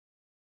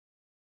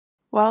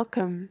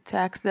Welcome to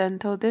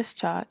Accidental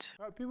Discharge.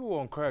 People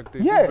on crack, they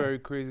Yeah. do very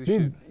crazy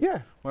shit. Yeah.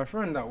 My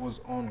friend that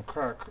was on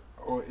crack,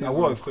 or is Now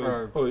on what?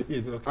 crack, Oh, it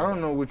is okay. I don't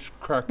know which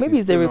crack Maybe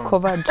he's it's a still on.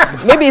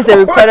 recovered. Maybe it's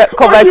a covered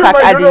What do you crack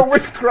mean? You don't know addict.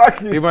 which crack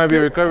He might be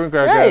a recovering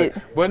crack Right.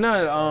 guy. But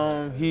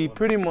no, he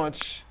pretty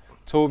much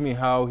told me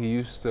how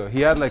he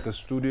had like a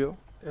studio,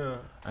 Yeah.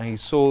 and he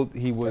sold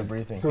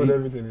Everything. Sold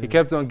everything. He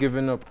kept on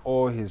giving up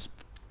all his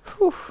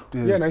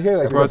Yeah, and I hear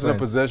like personal friends.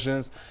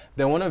 possessions.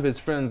 Then one of his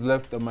friends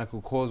left a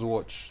Michael Kors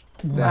watch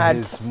Mad. that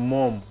his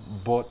mom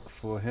bought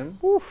for him,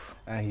 Oof.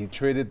 and he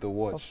traded the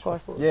watch Of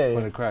course. Yeah,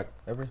 for the crack.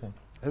 everything.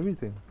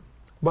 Everything.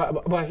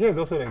 But here it's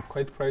also like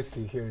quite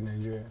pricey here in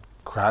Nigeria.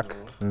 Crack?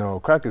 No,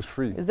 crack is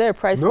free. Is there a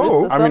price No, list or I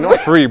mean, something? not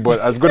free, but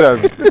as good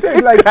as. They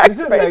said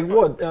like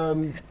what?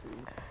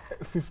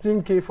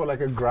 15K for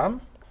like a gram?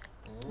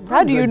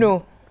 How do you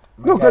know?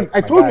 No, guy- 'cause I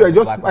my told guy you.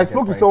 has I black spoke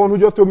market to someone who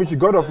prices. just told me she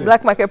got off it.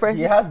 Black market price?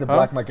 He has the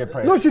black market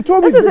price. No, she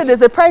told me. This is it.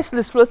 There's a price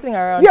list floating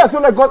around. Yeah, so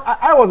like, 'cause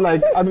I was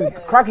like, I mean,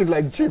 crack is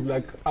like cheap,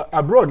 like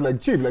abroad, like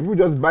cheap, like you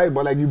just buy it,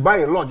 but like you buy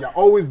a lot, you're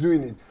always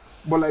doing it.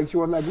 But like she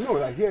was like, no,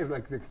 like here it's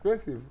like it's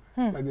expensive.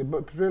 Like they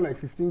pay like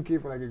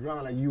 15K for like a gram,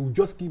 and like you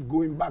just keep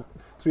going back.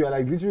 So you're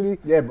like literally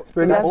But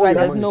spending That's all why your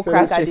there's money no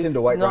selling- crack chasing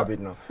the white No. rabbit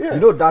now. Yeah.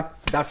 You know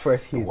that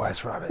first hit.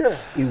 rabbit. Yeah.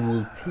 It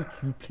will take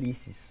you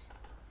places.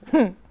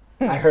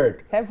 I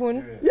heard.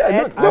 Heaven. Yeah,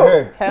 Hell. no, I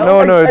heard.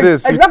 Hell. No, it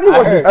is. Exactly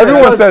what she I said. heard.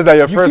 Everyone Because says that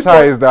your you first keep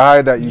high on- is the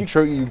high that you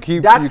you-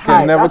 keep. That You high,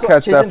 can never that's what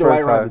catch that chasing the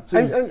white first high.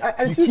 rabbit. So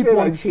And you she keep said, on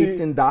like, she-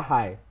 chasing that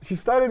high. She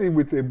started it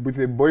with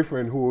a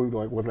boyfriend who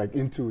like was like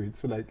into it.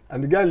 So like,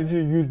 and the guy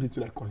literally used it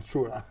to like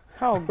control her.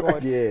 Oh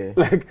God. Yeah.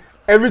 Like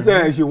every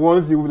time she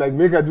wants, he would like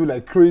make her do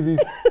like crazy,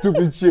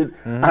 stupid shit,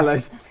 and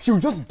like she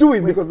would just do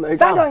it because like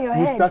stand on your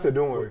you head. started.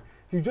 Don't worry.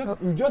 You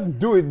just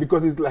do it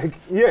because it's like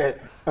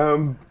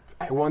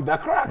I want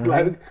that crack,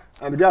 like,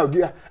 and the guy will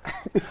get.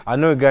 I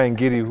know a guy in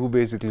Giddy who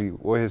basically,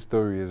 what his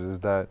story is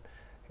that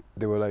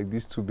they were like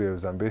these two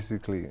babes, and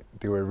basically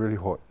they were really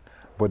hot,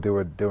 but they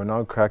were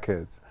now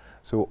crackheads.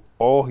 So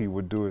all he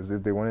would do is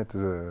if they wanted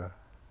to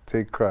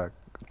take crack,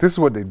 this is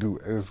what they do.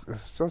 It's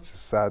such a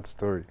sad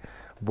story,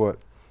 but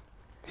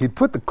he'd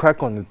put the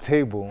crack on the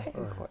table.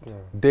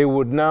 They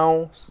would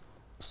now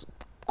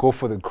go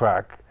for the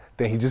crack.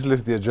 Then he just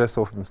lifts the address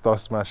off and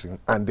starts smashing,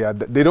 and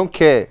they don't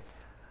care.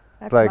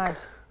 That's Like mad.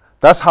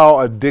 that's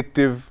how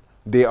addictive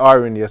they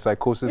are in their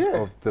psychosis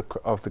Yeah.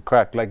 of the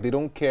crack. Like they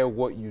don't care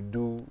what you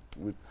do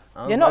with.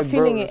 I was You're not like,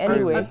 feeling bro, it that's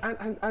crazy.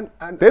 anyway.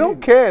 And They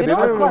don't care. They They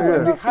don't don't care. even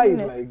And the care. high is feeling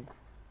it. like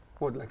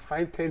what, like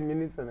 5-10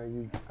 minutes, and like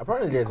you.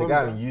 Apparently, there's a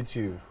guy on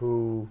YouTube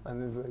who,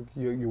 And it's like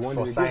you want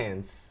for it again.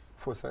 science,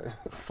 For science,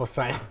 for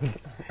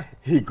science,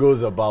 he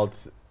goes about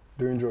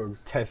doing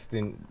drugs.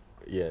 testing.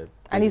 Yeah.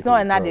 And he's not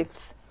an basically addict.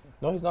 drugs.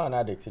 No, he's not an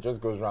addict. He just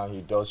goes around.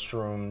 He does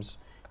shrooms.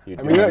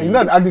 I mean, he's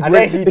not an addict. And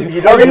when- then he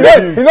I does mean,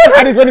 reviews. he's not an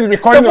addict when he's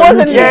recording on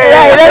Supposedly,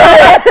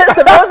 YouTube.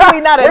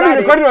 supposedly not an When he's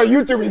addict. recording on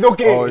YouTube, he's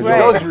okay. Oh, He Right.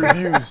 does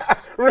reviews.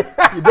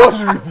 He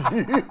does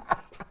reviews.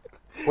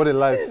 What a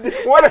life.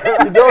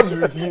 What? He does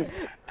reviews.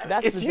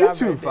 That's It's the job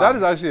YouTube, right fam. That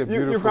is actually a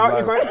You beautiful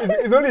can't, life.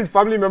 it's only his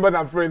family members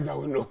and friends that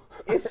will know.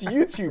 It's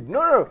YouTube.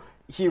 No.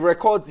 He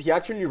records. He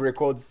actually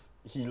records.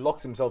 He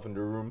locks himself in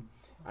the room,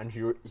 and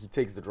he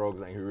takes the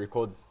drugs and he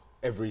records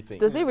everything.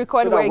 Does he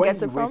record so where that he when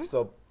gets it from? wakes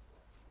up,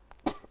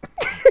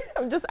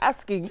 I'm just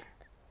asking.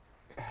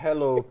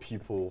 hello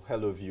people,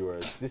 hello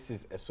viewers. This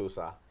is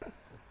Esosa.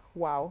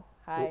 Wow.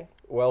 Hi.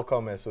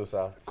 Welcome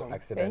Esosa to Come.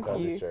 Accidental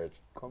Thank you. Discharge.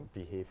 Come.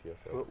 Behave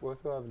yourself. We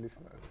also have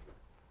listeners.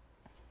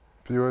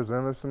 Viewers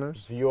and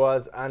listeners.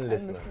 Viewers and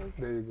listeners.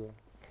 There you go.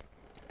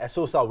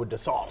 Esosa with the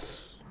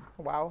sauce.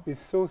 Wow. It's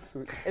so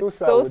sweet. It's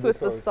sad so with sweet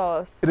the with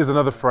sauce. It is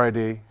another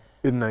Friday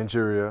in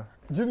Nigeria.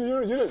 You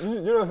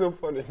know what's so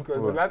funny? Because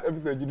What? the last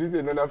episode you did say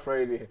another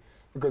Friday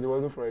because it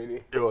wasn't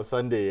Friday. It was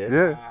Sunday, yeah.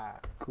 Yeah,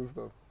 Cool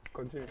stuff.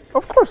 Continue.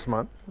 of course,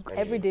 man.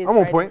 Every day is I'm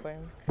on Friday point. for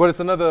him. But it's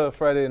another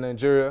Friday in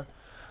Nigeria.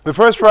 The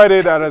first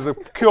Friday that has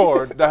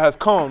occurred, that has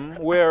come,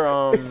 where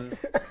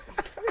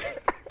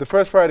the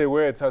first Friday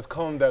where it has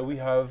come that we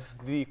have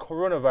the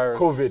coronavirus.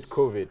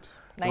 COVID.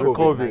 19.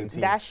 COVID.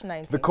 Dash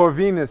 19. The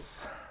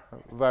Corvinus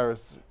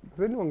virus.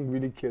 Does anyone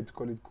really care to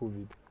call it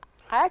COVID?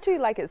 I actually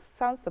like it.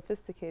 Sounds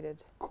sophisticated.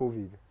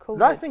 COVID. COVID.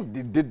 No, I think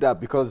they did that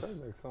because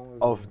Sounds like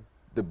someone's of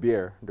the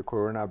beer, the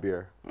Corona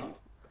beer.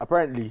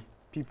 Apparently,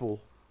 people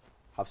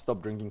have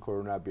stopped drinking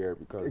Corona beer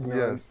because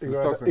ignorant, Yes, the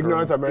ignorant, stocks and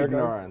ignorant currency. Americans.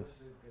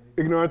 ignorance.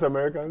 Ignorant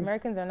Americans.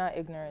 Americans are not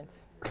ignorant.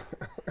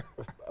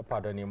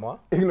 Pardonnez-moi.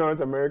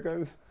 Ignorant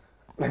Americans.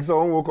 Like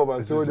someone woke up and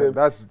It's told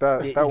just-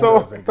 them. that So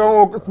was someone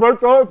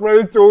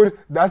probably told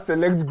that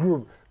select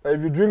group that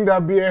if you drink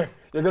that beer,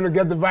 you're gonna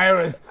get the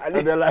virus. And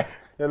they're like,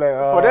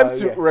 oh, For them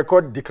to yeah.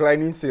 record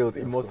declining sales,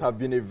 it must have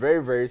been a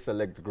very, very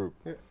select group.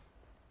 It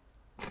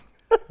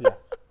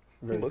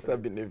Very must select.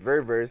 have been a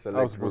very, very I was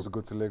select supposed to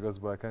group. go to Lagos,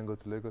 but I can't go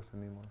to Lagos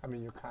anymore. I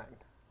mean, you can't.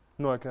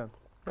 No, I can't.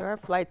 There are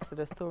flights that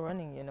are still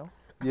running, you know.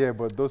 Yeah,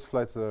 but those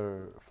flights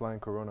are flying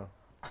Corona.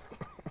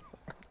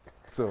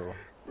 So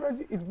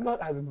Reggie, it's not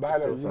as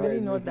bad So as sorry. you Really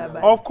guys not make that it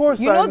bad. out. Of course,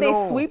 You I know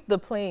they sweep the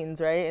planes,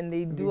 right? And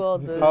they do all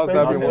the. How's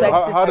that? Disinfect-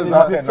 How does and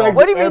that? disinfect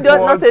What do you mean not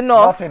airports.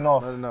 enough? Not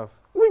enough. Not enough.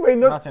 Wait, wait,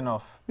 Not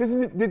enough. They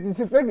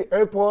disinfect the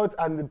airport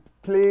and the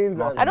planes.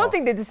 Not And I don't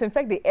think they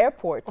disinfect the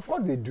airports. Of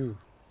course they do.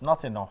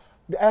 Not enough.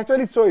 I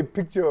actually saw a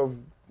picture of.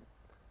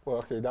 Well,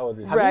 okay, that was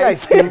it. Have Right. you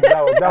guys seen? That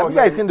Have was you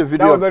guys not- seen the That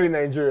video? was Of, not in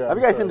Nigeria. have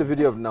you I'm guys seen the sorry.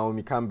 video of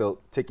Naomi Campbell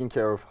taking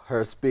care of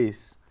her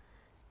space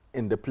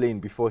in the plane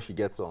before she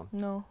gets on?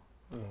 No.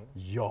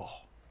 Yo,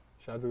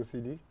 Shout out to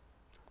OCD.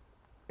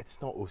 it's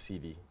not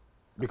OCD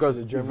because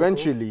The germaphobe?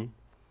 eventually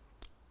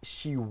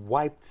she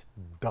wiped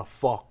the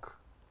fuck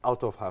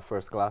out of her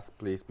first class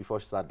place before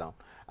she sat down.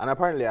 And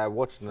apparently, I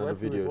watched another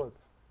video.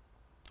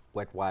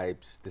 Wet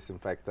wipes,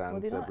 disinfectants,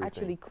 Well, they don't everything.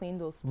 actually clean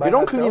those. They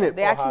don't clean it.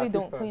 They actually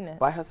don't clean it.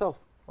 By herself.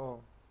 Oh,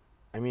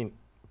 I mean,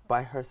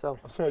 by herself.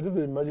 I'm sorry. I just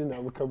imagine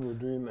that we come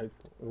doing like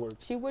work.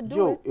 She would do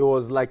Yo, it. it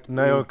was like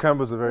Naomi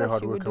Campbell's a very Yeah,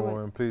 she would hardworking do it.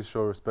 woman. Please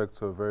show respect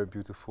to a very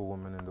beautiful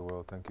woman in the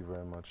world. Thank you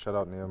very much. Shout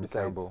out Naomi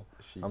besides, Campbell.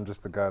 she's I'm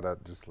just the guy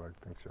that just like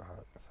thinks you're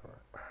hot. It's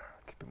alright.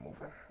 Keep it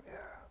moving.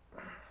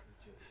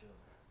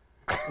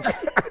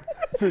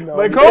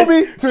 Like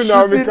Kobe to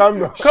Naomi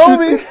Campbell.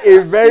 Kobe, a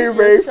very,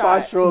 very shot.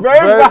 fast shot.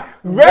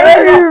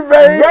 Very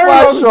very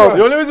fast long shot.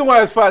 The only reason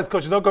why it's fast is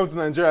because she's not coming to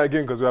Nigeria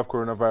again because we have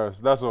coronavirus.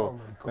 That's all.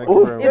 Thank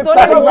you very It's much.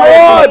 only What?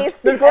 one case.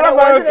 There's and it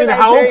wasn't coronavirus a in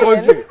our own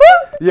Nigerian. country.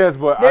 Yes,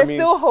 but There's I mean,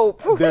 still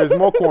hope. there's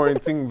more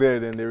quarantine there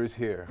than there is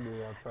here.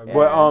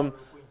 But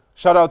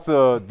shout out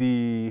to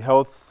the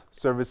health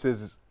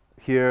services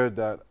here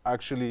that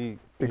actually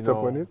Picked up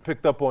on it?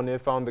 picked up on it,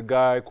 found the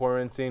guy,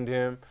 quarantined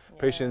him.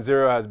 Patient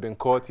zero has been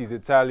caught. He's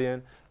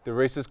Italian. The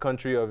racist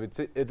country of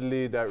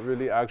Italy that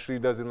really actually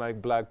doesn't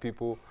like black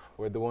people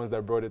were the ones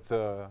that brought it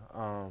to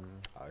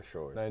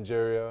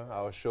Nigeria,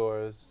 our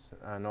shores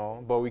and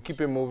all. But we keep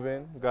it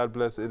moving. God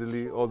bless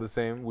Italy all the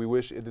same. We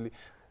wish Italy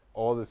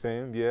all the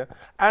same, yeah.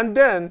 And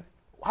then,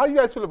 how do you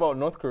guys feel about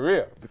North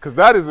Korea? Because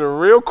that is a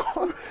real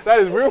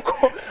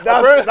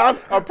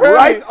That's apparently,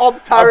 right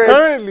up Tara's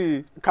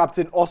apparently,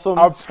 Captain Awesome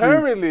street.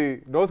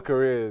 apparently, North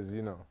Korea is,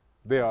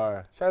 they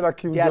are. Shout out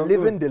Kim They are Jong-un.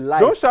 living the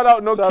life. Don't shout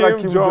out no Shout out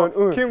Kim Kim Jong.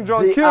 Jong-un. Kim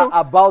Jong. They are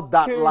about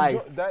that Kim life.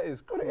 Jong- that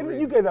is What crazy.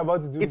 you guys are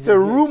about to do? It's is a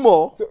ridiculous.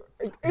 rumor, So,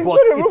 it's but not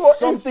a rumor, it's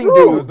something true. they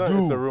No, will it's not. do.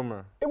 It's a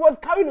rumor. It was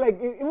carried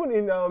like even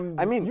in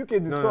I mean, UK the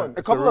no, Sun. no.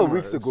 A couple a of rumor.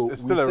 weeks ago,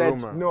 It's we still a said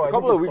rumor. No, I a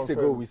couple think of it's weeks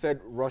ago confirmed. we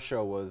said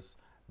Russia was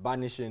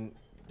banishing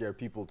their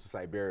people to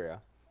Siberia.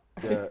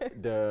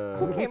 The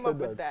Who Who came said up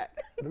with that?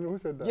 I don't know who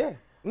said that. yeah,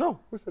 no,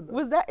 Who said that?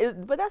 Was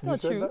that? But that's You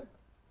not said true. that?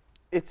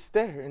 it's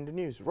there in the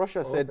news.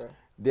 Russia said okay.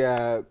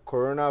 their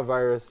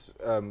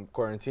coronavirus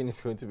quarantine is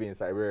going to be in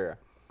Siberia,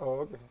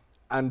 Oh, okay.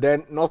 and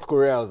then North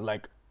Korea was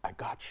like, "I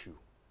got you,"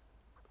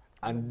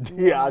 and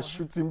they are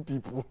shooting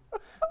people.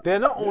 They're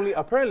not only.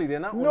 Apparently, they're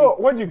not No,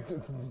 only. what you?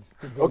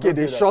 Okay,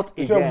 they shot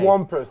They shot again.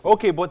 one person.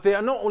 Okay, but they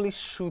are not only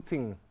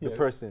shooting the Yes.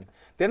 person.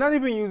 They're not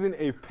even using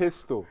a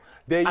pistol.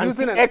 They're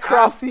using an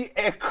Anti-aircraft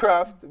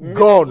anti-aircraft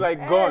gun. like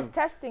Eh, gun. it's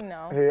testing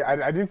now. Hey,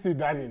 I didn't see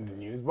that in the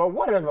news, but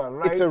whatever,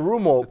 right? It's a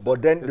rumor,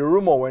 but then the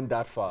rumor went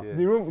that far. Yeah.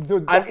 The room, so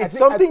And I it's think-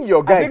 something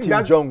your I guy think Kim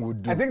that- Jong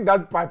would do. I think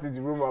that part is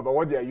the rumor about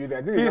what they are using.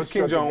 I think he Please, just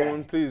Kim shot the guy. Jong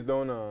Un, please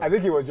don't. I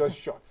think he was just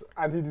shot,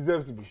 and he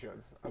deserves to be shot.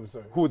 I'm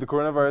sorry. Who, the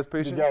coronavirus The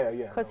patient? guy,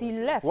 yeah. Because he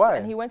left Why?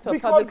 and he went to a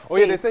Because- public space. Oh,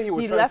 yeah, they say he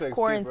was trying left to escape,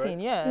 quarantine. right?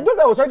 Yeah. He thought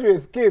I was trying to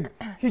escape.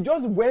 He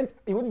just went.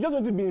 He just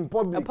wanted to be in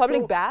public. A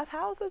public So-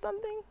 bathhouse or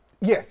something?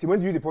 Yes, he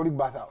went to use the public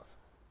bathhouse.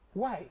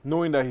 Why?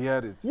 Knowing that he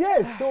had it.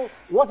 Yes. So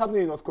what's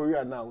happening in North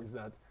Korea now is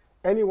that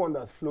anyone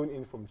that's flown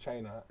in from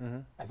China,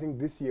 I think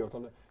this year or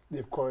something,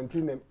 they've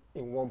quarantined them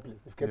in one place.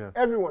 They've kept Yeah.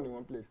 everyone in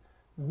one place.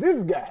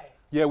 This guy,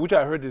 Yeah, which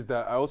I heard is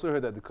that I also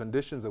heard that the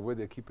conditions of where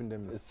they're keeping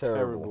them is It's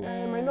terrible. terrible.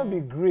 it might not be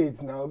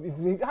great now.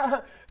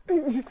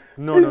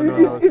 No.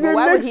 It's But a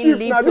why would he makeshift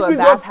leave now. to This a thing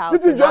bathhouse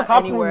This thing and just not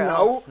happened anywhere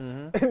now.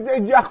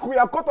 else? We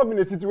are caught up in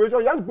a situation.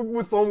 You have to put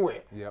people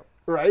somewhere. Yep.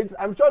 Right?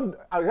 I'm sure,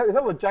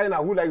 except for China,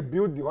 who like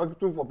build the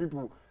hospital for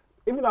people,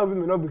 even that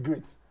may not be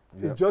great.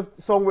 Yep. It's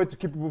just somewhere to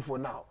keep people for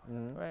now.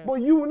 Right.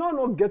 But you will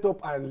not get up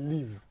and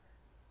leave.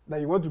 That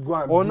you want to go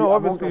and Oh be no,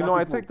 amongst obviously, other no.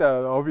 I people. take that.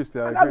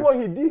 Obviously, I And that's agree. what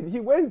he did. He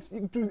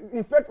went to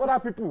infect other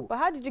people. But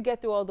how did you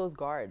get through all those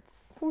guards?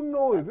 Who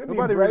knows? Maybe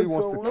Nobody he really bribed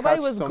wants to. someone. Nobody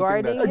catch was something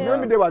guarding that- Like, him.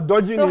 maybe they were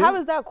dodging So him. how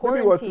is that Maybe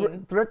he was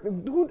quarantine?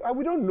 threatening. Dude,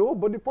 we don't know.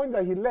 But the point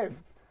that he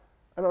left,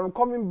 and on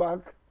coming back,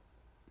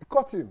 he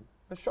caught him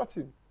and shot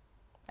him.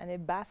 And a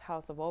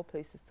bathhouse of all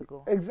places to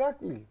go.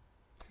 Exactly.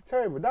 It's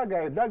terrible. That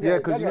guy. Yeah, 'cause that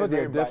you guy know is they're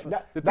very bad. definitely-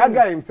 That, the that thing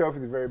guy is- himself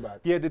is very bad.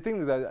 Yeah, the thing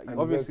is that And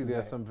obviously deserves to there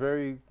are die. some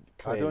very.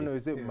 I don't know.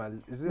 Is it Yeah. mal?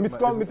 Is it Miss ma-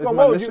 Con, is what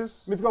would you,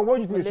 malicious? Miss Con, what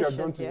do you think you should have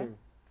done Malicious, to yeah.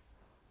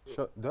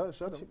 him?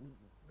 Shut up.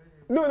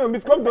 No,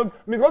 Miss Con don't.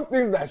 Miss Con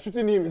thinks that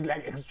shooting him is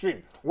like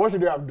extreme. What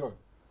should they have done?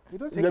 You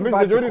don't Take say him Take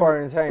back him to back to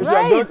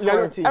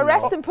quarantine. Right.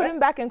 Arrest him, put him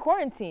back in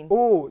quarantine.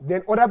 Oh,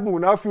 then other people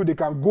now feel they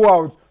can go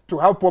out to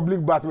have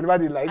public baths whenever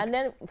they like. And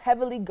then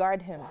heavily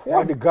guard him.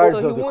 Yeah, the guards So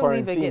he of the won't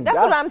leave quarantine. again. That's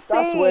what I'm That's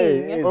where it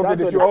saying. is. Okay, That's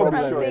they where should the all That's be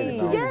what I'm problem shot. is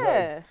saying. now. Yeah.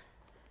 Yeah.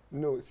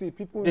 No, see,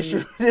 people They need,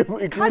 should, How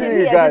including did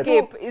he the guy.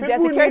 escape? Is their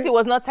people security need-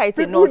 was not tight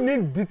people enough?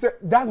 need detail.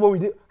 That's what we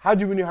did. How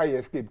do you know how he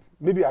escaped?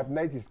 Maybe at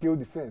night he scaled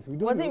the fence. We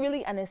don't Was know. it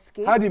really an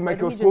escape? How did or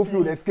Michael he just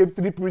Scofield leave? escape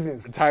 3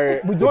 prisons?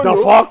 Tyrant. We don't the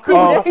know. fuck? He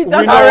doesn't we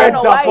know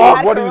know why he the had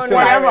fuck. What do you say?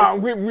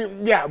 coronavirus.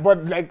 Whatever. Yeah,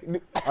 but like,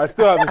 I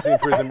still haven't seen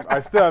Prison. I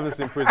still haven't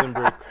seen Prison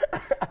Break.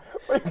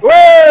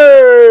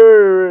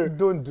 Wait.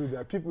 don't do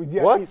that. People,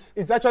 yeah, What?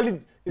 It's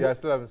actually. Yeah, I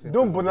still haven't seen.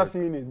 Don't Prison bother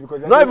Break. seeing it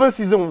because Not even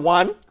season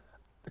 1.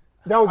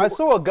 that was I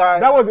saw a guy.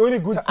 that was the only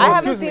good. I scene. haven't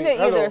Excuse seen me, it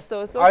hello. either,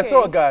 so it's okay. I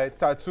saw a guy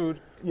tattooed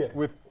Yeah.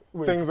 with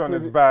With things on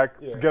his crazy- back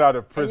yeah. to get out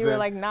of And prison. you were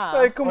like, nah.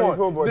 Like, come On his on.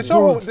 whole body.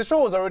 The show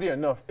was already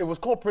enough. It was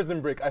called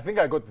Prison Break. I think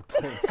I got the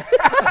point.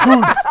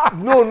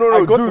 No,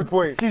 I got the dude.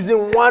 point.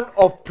 Season 1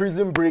 of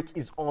Prison Break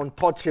is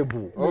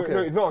untouchable. No, Okay. no,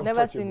 it's not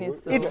Never seen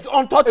untouchable. it, so- It's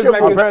untouchable.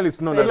 like a- Apparently,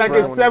 it's not. It's like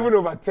a that's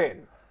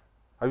 7/10.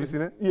 Have you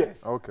seen it?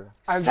 Yes. Okay.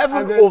 And-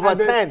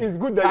 7/10. It's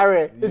good that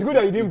Tyree. it's good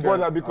that you didn't You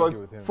can't bother because argue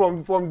with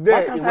him. from there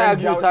Why it can't I went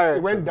argue down. with Tyree?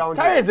 It went down.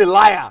 Tyree is a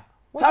liar.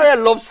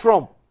 Tyree loves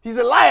Trump. He's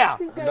a liar.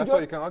 This guy That's just- why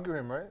you can argue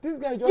him, right? This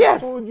guy just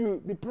Yes. told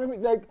you the premise.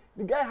 Like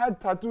the guy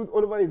had tattoos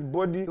all over his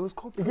body, It was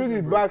called including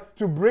Prison his Break. back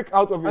to break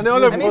out of it. And then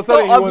all of I a mean,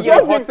 sudden, so he was the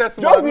obvious. hottest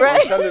Just man the- on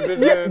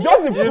television. Yeah,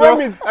 just the You know,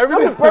 premise.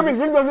 everything Just the premise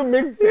really doesn't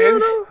make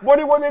sense. But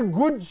it was a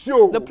good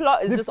show. The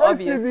plot is the just first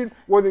obvious. season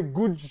was a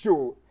good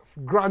show,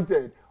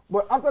 granted.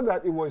 But after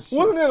that, it was shit.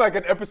 Wasn't it like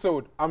an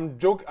episode? I'm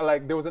joking.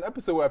 Like there was an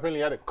episode where apparently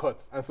he had a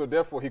cut, and so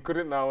therefore he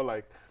couldn't now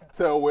like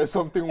tell where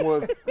something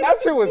was.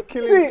 That shit was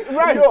killing me. See,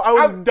 right, Yo, I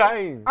was I'm-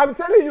 dying. I'm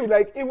telling you,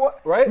 like it was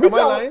Right? me Am I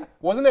too, lying?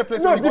 Wasn't there a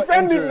place No, where he got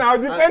defend it injured? now,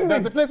 And defend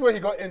There's it. a place where he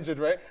got injured,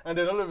 right? And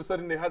then all of a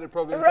sudden they had a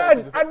problem. Right,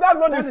 and that's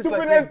not That the is, like,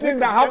 stupidest thing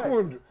that ridiculous.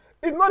 happened.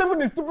 It's not even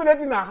the stupidest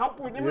thing that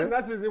happened. Even Yeah. in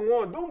that season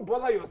 1, don't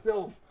bother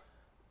yourself.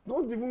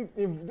 Don't even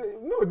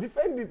no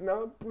defend it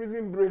now.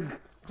 Prison Break.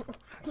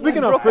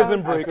 Speaking of broke Prison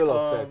out. Break, I feel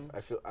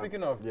upset.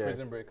 speaking of yeah.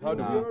 Prison Break, how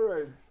do You'll we? be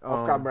alright.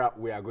 Off camera,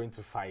 we are going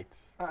to fight.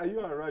 Are you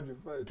and Raj will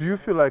fight? Do you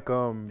feel like There's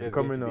going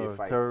becoming to be a a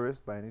fight.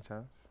 terrorist by any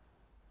chance,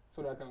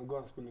 So that I can go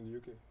and school in the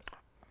UK.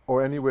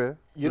 or anywhere?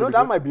 You know,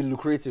 that might be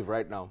lucrative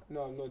right now.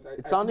 No, I'm not.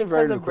 It's sounding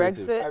very Because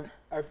of lucrative.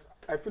 Brexit.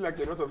 I feel like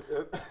a lot of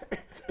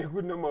a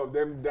good number of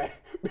them die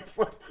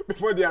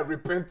before they are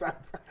repentant.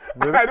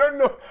 Really? I don't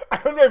know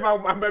if I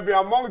might be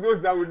among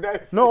those that will die.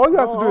 No, all you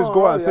have to do is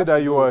go all and you say have that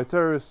to you do are a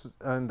terrorist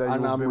and that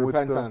And you've I'm been with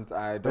them. repentant.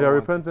 I don't You're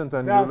want repentant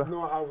and That's you.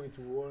 not how it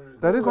works.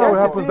 That is Yes, how it it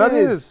happens. That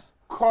is. is.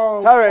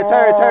 Come Tyree,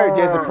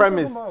 there's a on.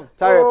 premise. about?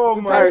 Tyree, Oh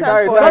my Tyree, God.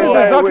 Tyree, That That Tyree, is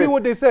Tyree, exactly wait.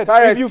 what they said.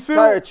 Tyree, If you feel,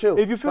 Tyree, chill.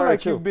 if you feel Tyree, like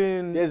chill. you've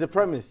been, There's a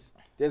premise.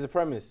 There's a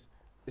premise.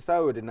 It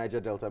started with the Niger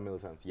Delta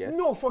militants, yes?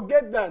 No,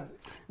 forget that.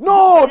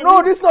 No,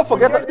 this is not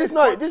forget. Forget This it.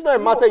 not. This is not a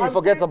No, matter you I'm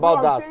forget saying-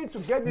 about no, I'm that. saying to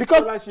get this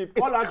Because scholarship,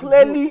 it's all I have to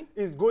clearly. do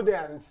is go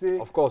there and say.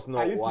 Of course, no.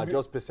 I used to We're be-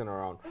 just pissing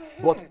around.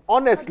 But Don't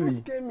honestly,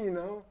 scare me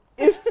now.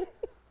 if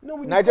No,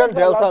 we Nigerian discussed that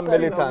Delta last time now.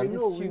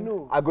 militants We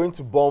know. are going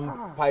to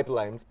bomb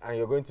pipelines and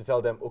you're going to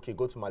tell them, okay,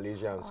 go to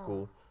Malaysia and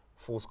school,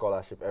 full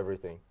scholarship,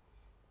 everything.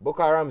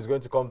 Boko Haram is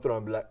going to come through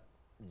and be like,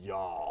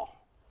 yeah,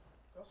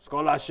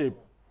 scholarship,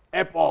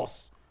 help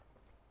us.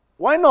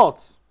 Why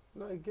not?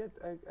 No, I get.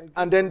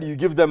 And then you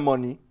give them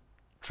money,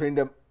 train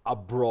them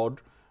abroad,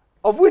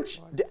 of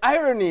which the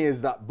irony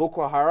is that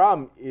Boko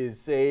Haram is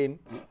saying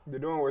They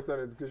don't want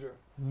Western education.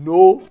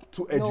 no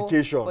to No,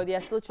 education. but they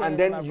are still training and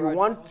then them you abroad.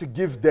 want to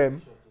give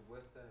them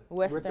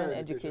Western Western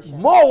education.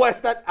 education. more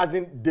Western, as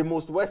in the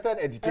most Western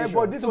education.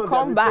 But this To ones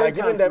come are back. Like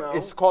giving them repentant a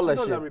now.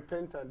 scholarship. These ones are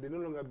repentant. They no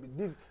longer be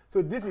this.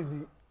 So this is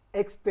the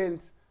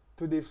extent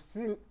to they've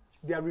seen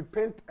their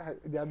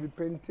their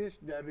repentation,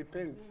 their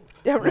repent.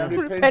 Their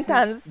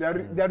repentance. Their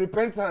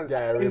repentance.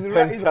 Their is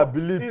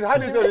repentability. Is how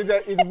do you say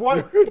it? Is one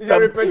is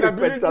their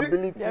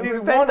repentability Their is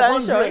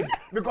repentance, 100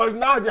 because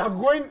now they are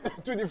going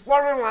to the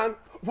foreign land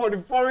for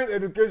the foreign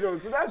education.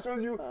 So that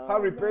shows you how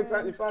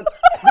repentant. In fact,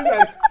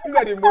 these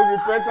are the most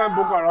repentant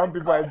Boko Haram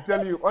people. I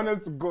tell you,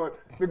 honest to God,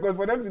 because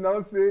for them to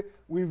now say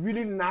we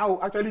really now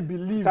actually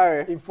believe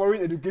Tyree. in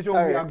foreign education,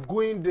 Tyree. we are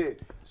going there.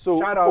 So,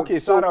 shout out, okay,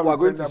 so shout out we're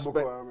going to repentant Boko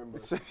spend. Haram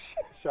members.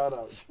 Shout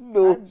out.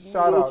 No,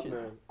 Shout no, out,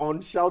 man.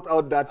 on shout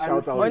out that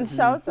shout out. On please.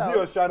 shout It's out.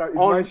 your shout out. It's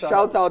On my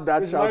shout out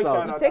that It's my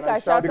shout out. Take and I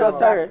our shout Because out.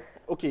 Tyree,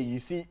 okay, you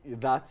see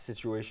that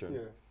situation.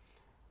 Yeah.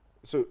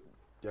 So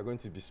you're going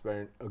to be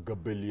sparing a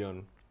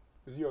gabillion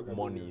It's your Gabillion.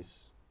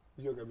 monies.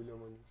 It's your Gabillion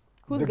money.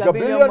 Who's the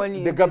Gabillion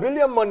money? The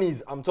gabillion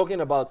monies I'm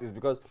talking about is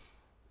because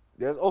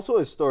there's also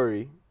a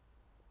story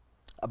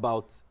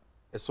about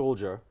a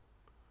soldier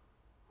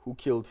who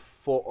killed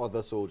 4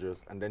 other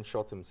soldiers and then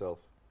shot himself.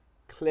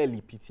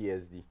 Clearly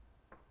PTSD.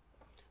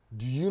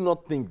 Do you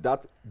not think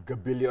that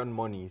gabillion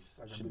monies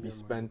Like should be gabillion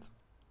spent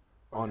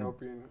On on?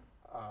 helping.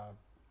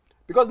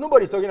 Because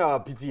nobody's talking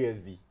about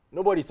PTSD.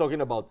 Nobody's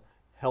talking about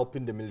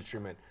helping the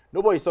military men.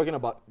 Nobody's talking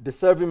about the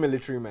serving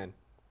military men.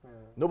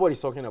 Nobody's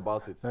talking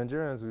about it.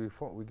 Nigerians,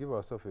 we give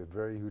ourselves a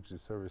very huge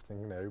disservice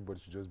thinking that everybody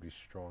should just be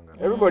strong. And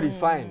Everybody's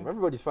fine.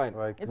 Everybody's fine.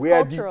 Like, It's we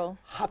are cultural.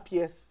 the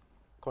happiest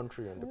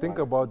country on the think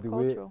planet. about the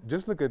Cultural. way,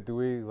 just look at the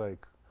way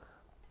like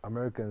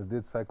Americans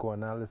did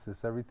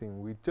psychoanalysis,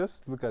 everything. We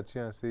just look at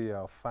you and say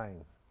you're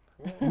fine.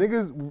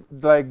 Niggas,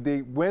 like,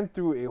 they went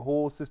through a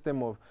whole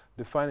system of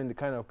defining the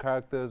kind of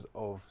characters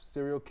of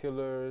serial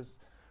killers,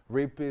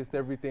 rapists,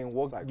 everything.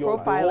 Your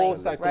Profiling, whole right.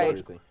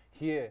 psychological.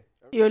 Here.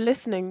 You're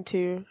listening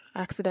to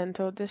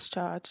Accidental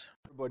Discharge.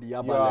 Everybody You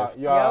Yaba are, left.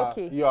 you are,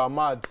 okay. you are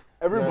mad.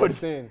 Everybody-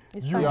 saying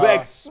You are-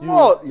 vex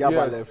small.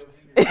 Yaba yes.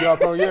 left. You are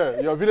from here.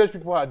 Your village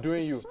people are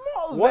doing you.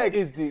 Small What vex.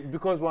 is the,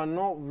 because we're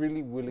not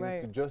really willing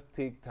Right. to just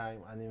take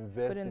time and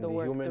invest in in the the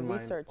work, human the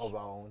mind research. of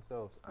our own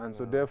selves. And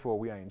so therefore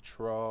we are in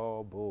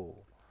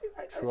trouble.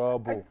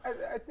 Trouble.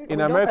 I think In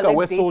We don't America, collect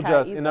where data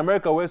soldiers, either. in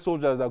America, where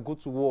soldiers that go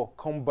to war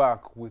come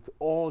back with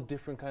all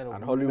different kind of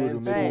And Hollywood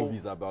will make Right.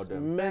 movies about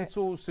them.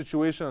 mental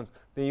situations.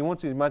 Then you want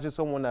to imagine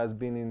someone that's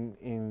been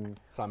in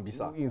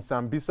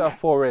Sambisa.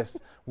 forest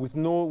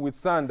with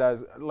sand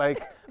that's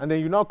like, and then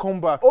you now come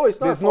back. Oh, it's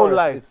not there's forest, no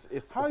light.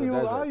 it's how a you?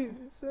 desert. How you?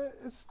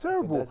 It's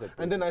terrible. desert,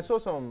 and then I saw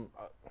some.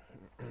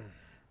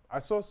 I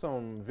saw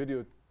some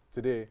video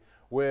today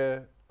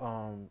where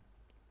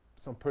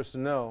some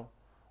personnel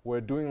were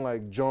doing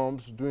like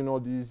jumps, doing all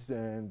these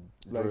and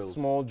like Drills.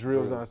 small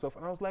drills and Drills. stuff.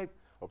 And I was like,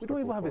 we Obstacle don't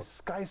even have a course.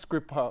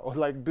 skyscraper or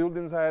like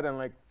buildings higher than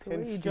like So 10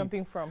 where are you feet.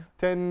 jumping from?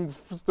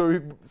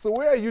 10-story. So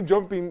where are you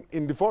jumping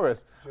in the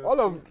forest?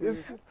 All of it's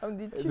From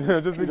the just in You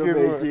case.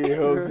 don't make it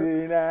home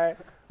tonight.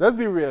 Let's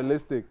be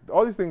realistic.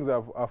 All these things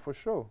are for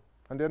sure,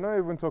 and they're not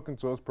even talking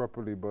to us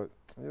properly. But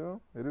you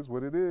know, it is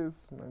what it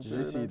is. Did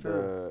you see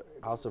the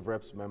House of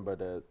Reps member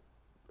that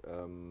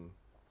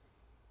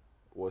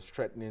was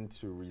threatening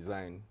to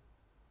resign?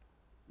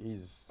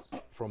 He's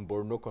from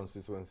Borno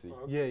constituency.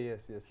 Yeah.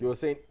 Yes. He was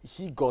saying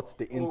he got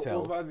the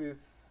intel. Over this.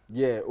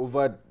 Yeah,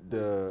 over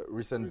the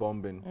recent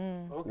bombing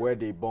Okay. where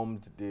they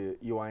bombed the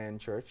EYN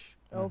church.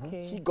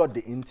 Okay. He got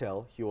the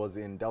intel. He was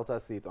in Delta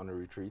State on a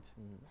retreat.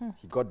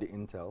 He got the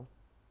intel.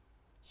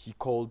 He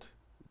called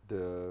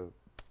the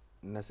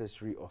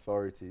necessary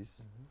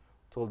authorities,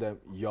 told them,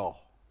 yo,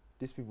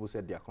 these people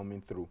said they are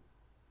coming through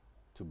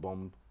to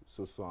bomb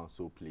so and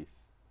so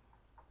place.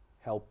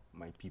 Help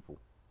my people.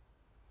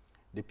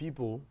 The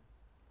people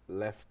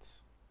left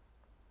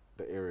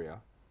the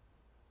area.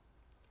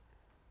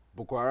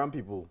 Boko Haram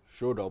people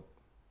showed up,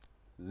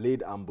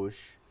 laid ambush.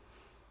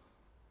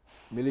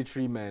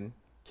 Military men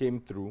came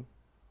through,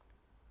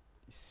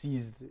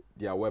 seized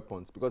their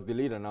weapons because they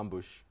laid an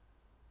ambush.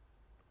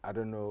 I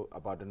don't know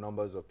about the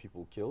numbers of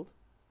people killed.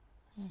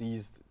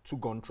 Seized 2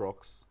 gun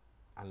trucks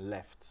and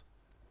left.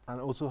 And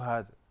also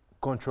had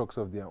gun trucks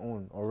of their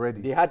own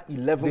already. They had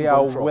 11 They gun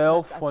are trucks. well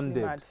Actually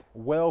funded. mad.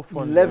 Well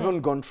funded.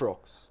 11 gun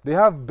trucks. They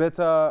have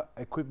better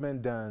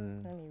equipment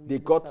than. Let me read They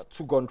this got up.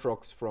 2 gun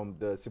trucks from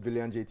the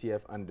civilian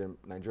JTF and the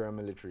Nigerian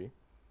military,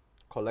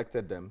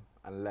 collected them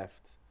and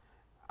left.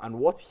 And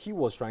what he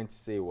was trying to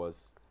say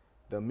was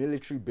the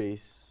military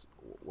base,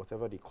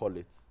 whatever they call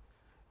it,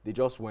 they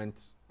just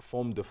went,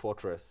 formed the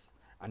fortress,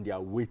 and they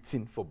are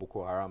waiting for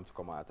Boko Haram to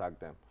come and attack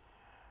them.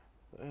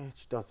 It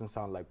doesn't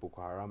sound like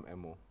Boko Haram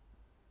MO.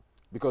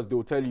 Because they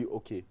will tell you,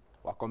 okay,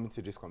 we're coming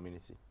to this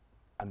community.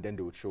 And then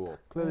they will show up.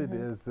 Clearly,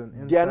 there's an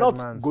inside They are not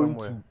man going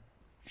somewhere. to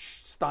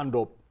stand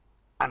up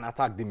and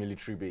attack the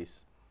military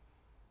base.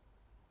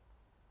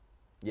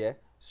 Yeah?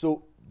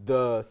 So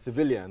the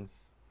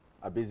civilians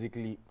are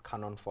basically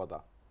cannon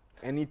fodder.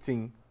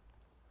 Anything.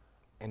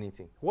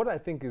 What I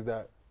think is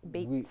that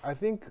Bait. I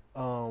think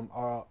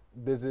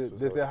there's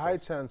a high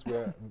chance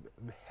we're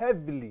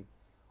heavily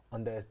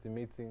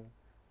underestimating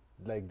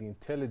like the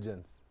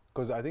intelligence,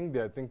 because I think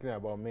they're thinking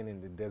about men in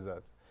the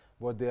desert,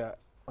 but they're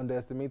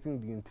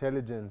underestimating the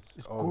intelligence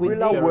of these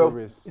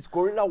terrorists. It's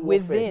guerrilla warfare.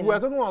 Within. We're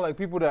talking about like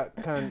people that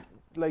can,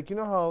 like, you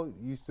know how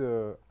you used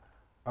to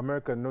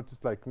America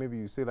noticed, like maybe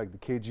you say like the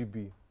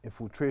KGB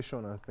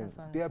infiltration and things. That's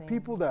what I'm There are saying.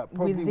 people that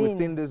probably Within.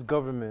 within this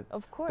government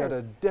Of course. that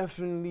are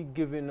definitely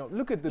giving up.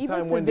 Look at the Even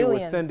time when they were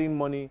civilians. sending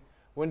money,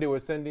 when they were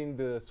sending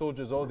the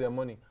soldiers all their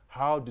money.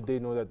 How did they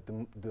know that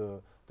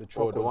the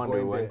truck the was one they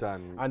going went there?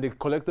 and they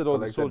collected all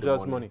the collected the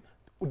soldiers' money.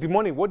 money. The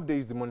money, what did they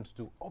use the money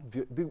to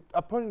do?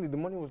 Apparently, the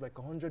money was like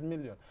 100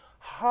 million.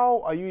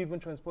 How are you even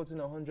transporting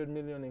 100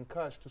 million in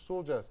cash to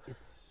soldiers?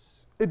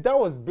 That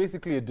was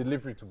basically a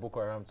delivery to Boko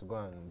Haram to go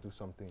and do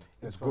something.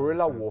 It's as far as I'm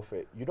guerrilla concerned.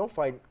 warfare. You don't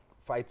fight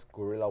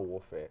guerrilla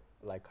warfare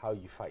like how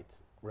you fight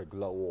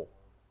regular war.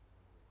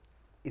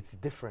 It's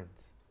different.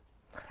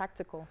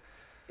 Tactical.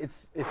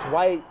 It's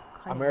why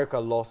America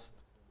lost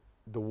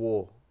the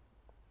war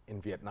in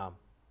Vietnam.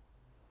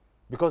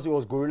 Because it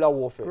was guerrilla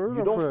warfare. Guerrilla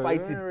You don't warfare,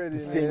 fight yeah, it already,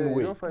 the yeah, same You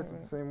way. don't fight it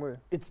the same way.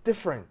 It's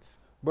different.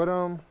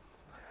 But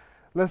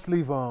let's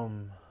leave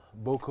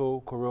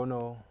Boko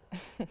Corona.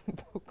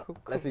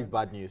 Let's leave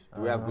bad news.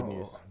 Do we have good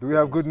news? Do we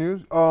have good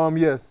news?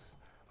 Yes.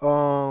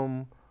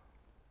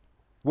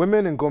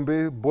 Women in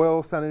Gombe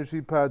boil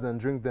sanitary pads and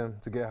drink them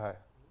to get high.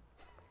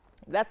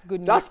 That's good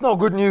news. That's not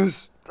good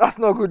news. That's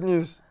not good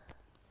news.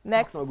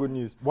 Next. That's not good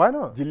news. Why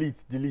not? Delete.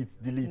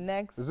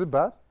 Next. Is it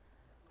bad?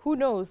 Who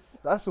knows?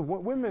 That's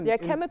women. There are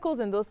chemicals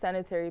in those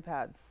sanitary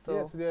pads. So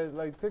Yes, they're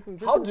like taking.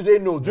 How do they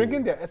know?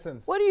 drinking their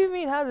essence? what do you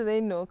mean? How do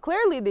they know?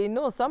 Clearly they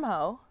know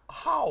somehow.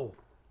 How?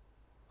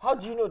 How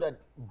do you know that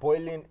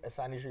boiling a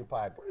sanitary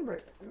pad?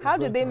 How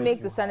going did they to make make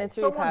you the high?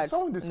 sanitary pad?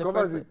 Someone in the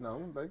discovers first it now.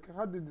 Like,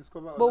 how did they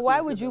discover? But other why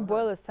things would that you they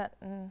boil have? a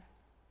san?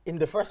 In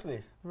the first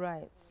place.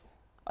 Right.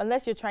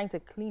 Unless you're trying to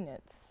clean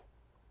it,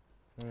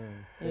 You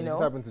you just know,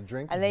 happen to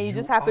drink. and then you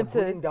just are happen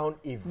going to down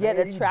a get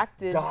very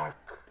attracted. dark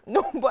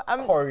No, but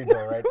I'm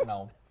corridor right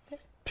now.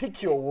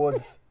 Pick your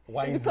words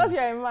wisely. because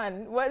you're a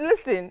man. Well,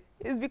 listen,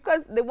 it's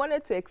because they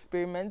wanted to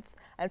experiment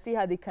and see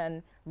how they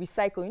can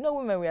recycle. You know,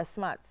 women, we are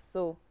smart,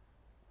 so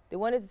they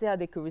wanted to see how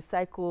they could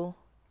recycle,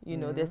 you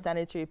know, their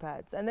sanitary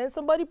pads. And then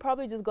somebody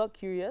probably just got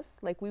curious,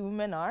 like we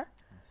women are,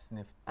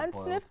 Sniffed the and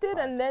boiled sniffed it,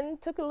 pad. and then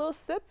took a little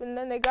sip, and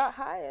then they got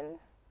high, and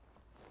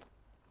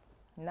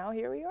now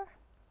here we are.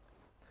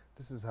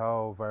 This is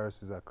how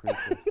viruses are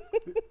created.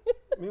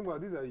 Meanwhile,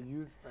 these are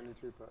used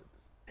sanitary pads.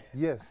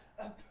 Yes.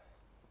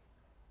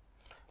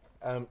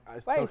 I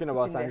was Why is talking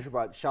about sitting there?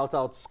 sanitary pads. Shout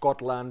out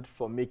Scotland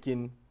for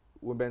making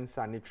women's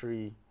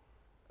sanitary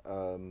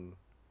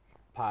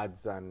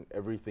pads and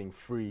everything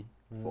free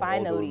for all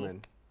Finally. the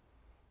women.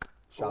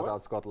 Shout what?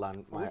 out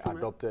Scotland, my which women?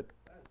 adopted.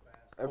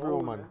 Every All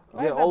woman. women?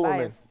 Why Yeah, is that all women.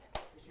 biased?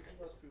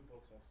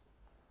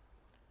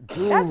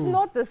 That's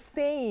not the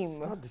same. It's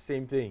not the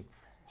same thing.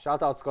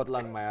 Shout out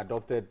Scotland, my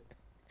adopted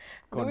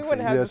Do we country. want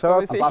to have Yeah, this shout out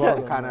to conversation? Apart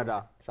from Scotland.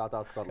 Canada. Shout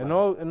out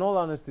Scotland. In all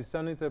honesty,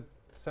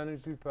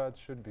 sanitary pads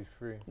should be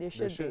free. They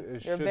should be. it They're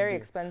should very be.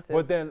 expensive.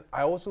 But then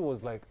I also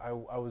was like, I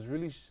was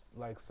really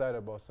like sad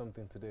about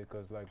something today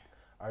because like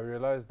I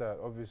realized that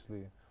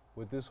obviously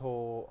with this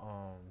whole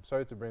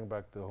sorry to bring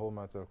back the whole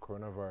matter of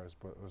coronavirus,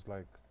 but it was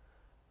like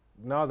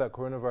now that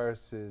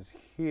coronavirus is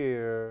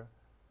here,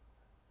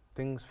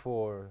 things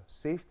for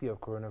safety of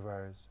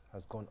coronavirus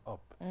has gone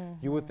up.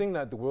 You would think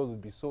that the world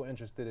would be so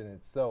interested in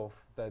itself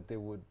that they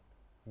would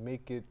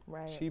make it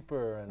Right.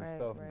 cheaper and Right,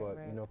 stuff, right, but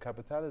right. you know,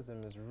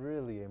 capitalism is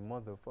really a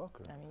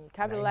motherfucker. I mean,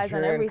 capitalize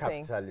on Nigerian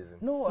everything. capitalism.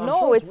 No, I'm No,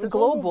 sure it's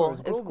all global. over,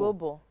 It's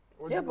global.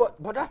 Yeah,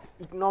 but that's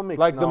economics.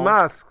 Like the now.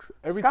 masks,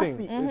 everything.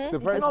 Scarcity. The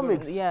price.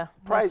 Economics. Yeah,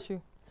 Price- that's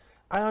true.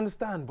 I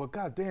understand, but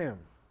goddamn,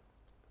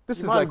 this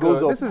is Demand like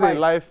goes up, this is price- a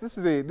life. This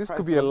price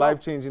could be a goes up.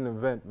 life-changing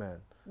event,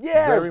 man.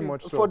 Yeah, Very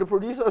much for so. the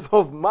producers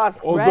of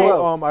masks.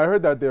 Although Right. I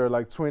heard that there are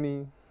like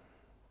 20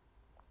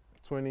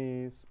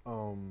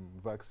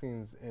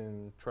 vaccines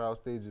in trial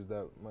stages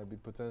that might be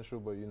potential,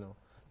 but you know,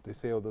 they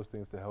say all those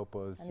things to help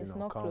us, And you it's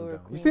know, not calm down.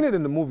 chloroquine. You've seen it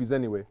in the movies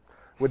anyway,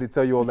 where they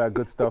tell you all that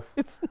good stuff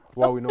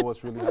while we know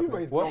what's really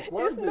happening. What?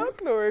 It's not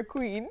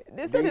chloroquine.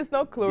 They said it's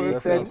not They chloroquine.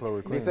 said,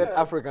 chloroquine. they said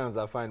Africans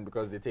are fine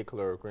because they take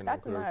chloroquine.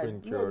 That's and mad.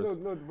 chloroquine cures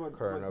but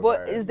coronavirus.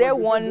 But is there But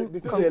they one said they-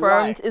 It's a lie.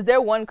 confirmed? Is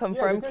there one Yeah,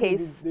 confirmed they said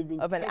case they've been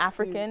of an testing-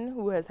 African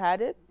who has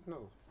had it?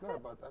 No, it's not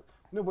about that.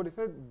 No, but they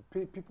said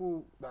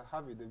people that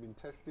have it, they've been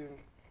testing,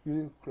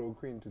 using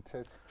chloroquine to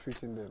test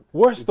treating them.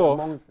 Worst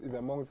off, It's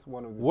amongst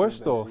one of the worst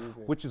things that off, they're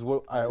using. which is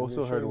what I And it's also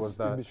been heard showing- was it's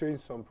been that. showing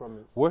some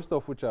promise. Worst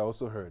off, which I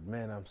also heard.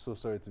 Man, I'm so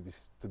sorry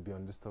to be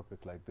on this topic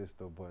like this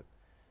though, but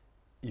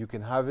you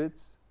can have it,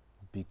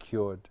 be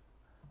cured,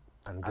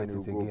 and get And it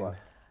it'll go again. back.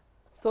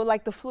 So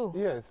like the flu.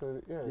 Yeah, so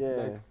yeah, Yeah.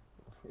 like,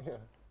 yeah.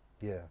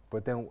 Yeah,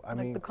 but then I Like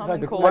mean, the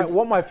common cold.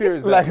 what my fear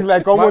is Like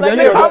that almost Like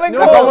any the other, common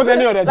like cold. almost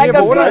any other Like day. a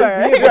But what I fever.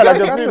 yeah, like a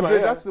that's, fever.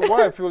 Yeah. that's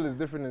why I feel is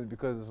different is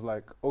because it's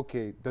like,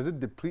 okay, does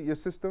it deplete your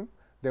system?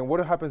 Then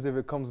what happens if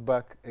it comes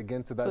back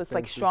again to that? So it's same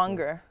like system?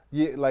 stronger.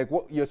 Yeah, like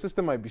what your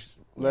system might be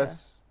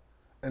less,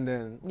 and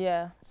then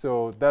Yeah.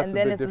 so that's And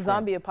then a bit it's a different.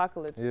 zombie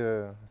apocalypse.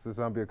 Yeah, it's a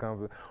zombie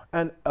account.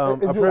 And It's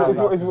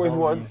apparently, it's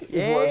what? It's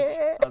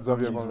Yeah.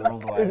 zombie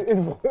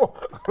accomplice.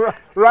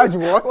 Raj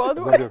what? Well,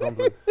 Zombie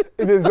accomplice.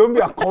 It's a zombie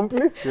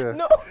accomplice? Yeah,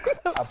 No.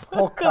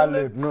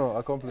 Apocalypse. no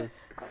accomplice.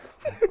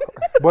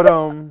 But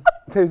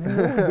There's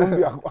no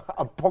zombie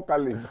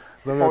apocalypse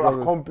zombie or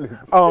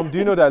accomplice. accomplice. Do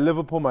you know that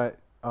Liverpool might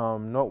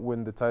not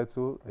win the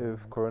title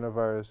if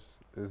coronavirus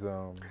is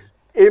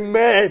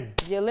Amen.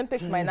 The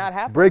Olympics might not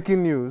happen.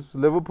 breaking news?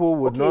 Liverpool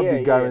would not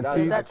be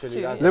guaranteed. That's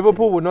true.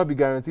 Liverpool would not be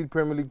guaranteed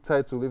Premier League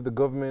title if the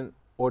government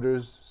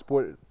orders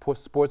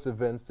sports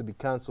events to be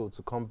cancelled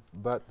to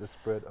combat the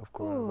spread of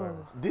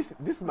coronavirus.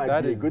 This might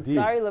That be a is good deep.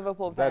 thing. Sorry,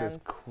 Liverpool That fans. is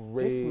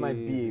crazy. This might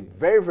be a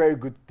very, very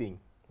good thing.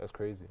 That's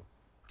crazy.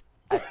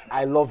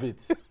 I love it.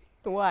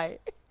 Why?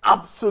 It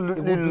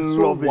Absolutely would be so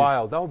love it.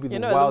 wild. That would be You're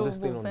the not a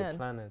wildest Liverpool thing on fan. the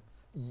planet.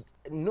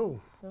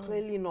 No,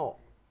 clearly not.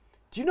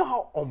 Do you know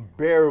how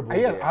unbearable Are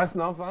you they an are?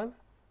 Arsenal fan?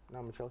 No,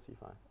 I'm a Chelsea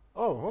fan.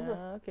 Oh, okay.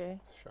 Okay.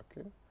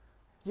 Shocking.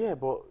 Yeah,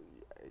 but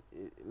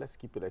let's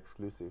keep it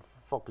exclusive.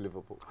 Fuck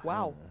Liverpool.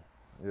 Wow.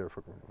 Yeah.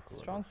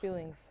 Strong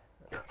feelings.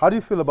 How do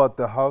you feel about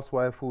the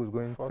housewife who is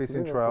going Fuck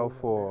facing Liverpool, trial man.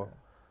 for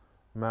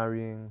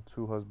marrying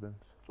 2 husbands?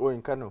 Oh,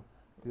 in Kano.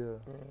 Yeah.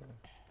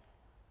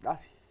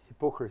 That's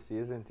hypocrisy,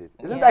 isn't it?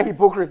 Isn't Yeah. that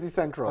hypocrisy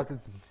central? At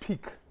its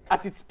peak.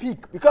 At its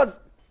peak. Because,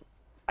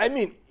 I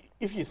mean,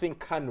 if you think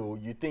Kano,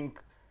 you think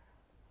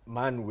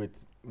man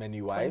with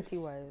many wives.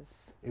 20 wives.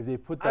 If they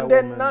put that And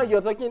then woman, now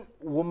you're talking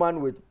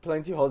woman with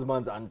plenty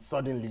husbands and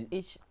suddenly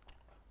Each.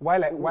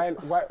 While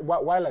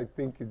I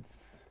think it's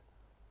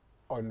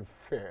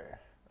unfair,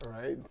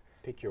 right?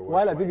 pick your words.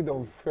 While I think it's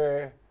wisely.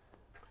 unfair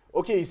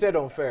Okay, you said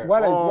unfair.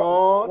 While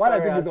I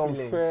Terry think has it's feelings.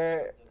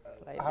 unfair,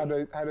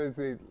 Slightly. how do I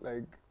say it?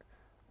 Like,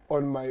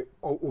 on my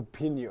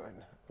opinion,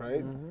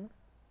 right?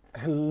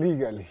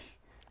 Legally,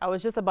 I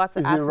was just about to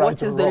Is it ask, right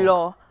what or is the wrong?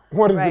 law?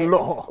 what is Right. the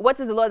law? What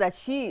is the law that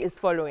she is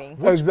following? Which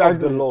of the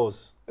Exactly.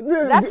 laws?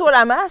 That's what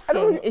I'm asking.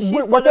 don't- Is she wh-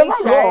 following whatever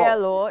Sharia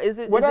law, law? Is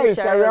it Whether is it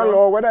it's Sharia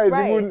law, whether it's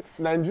Right. even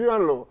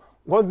Nigerian law,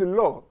 what's the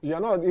law? You're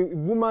not a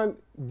woman.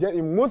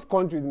 In most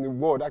countries in the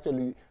world,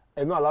 actually,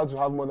 are not allowed to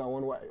have more than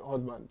one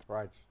husband.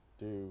 Right.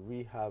 Do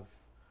we have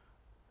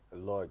a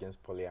law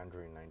against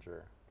polyandry in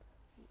Nigeria?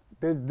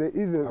 There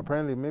is a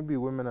Apparently, maybe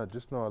women are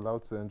just not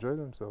allowed to enjoy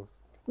themselves.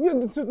 yeah,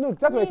 no, that's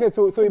what I mean, said.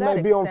 So to it that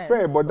might be extent,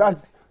 unfair, but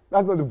that's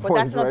not the But point,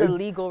 that's not right? the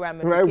legal Right?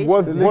 ramification.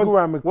 What The the legal what the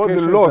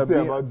ramifications law are say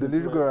being- about the it,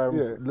 legal right?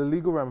 Yeah. the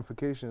legal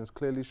ramifications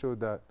clearly show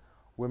that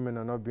women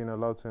are not being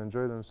allowed to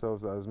enjoy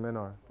themselves as men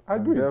are. I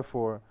And agree.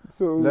 therefore,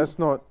 So let's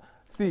not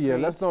let's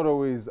Agreed. not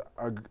always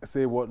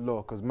say what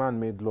law, because man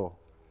made law.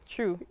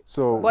 True.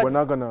 So But we're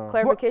not gonna.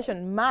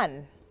 Clarification,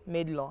 man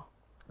made law.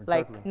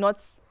 Exactly. Like,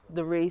 not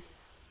the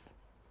race,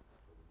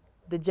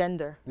 the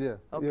gender. Yeah.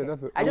 Okay.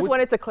 that's a- I just would-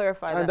 wanted to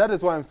clarify And that. that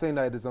is why I'm saying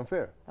that it is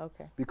unfair,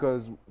 Okay.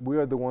 because we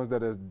are the ones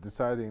that are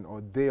deciding,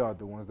 or they are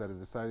the ones that are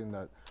deciding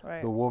that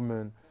Right. the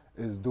woman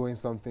is doing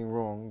something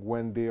wrong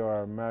when they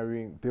are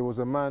marrying. There was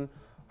a man.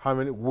 How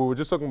many? We were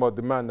just talking about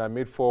the man that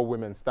made 4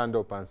 women stand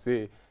up and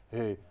say,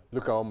 "Hey,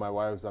 look at all my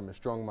wives. I'm a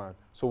strong man."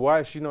 So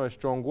why is she not a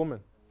strong woman?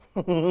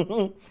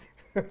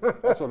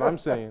 That's what I'm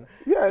saying.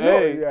 Yeah,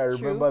 Hey, Yeah, I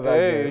remember that.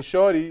 Hey, day.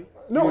 shorty,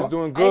 No. she was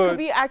doing And it could good.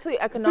 be actually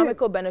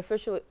economical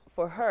beneficial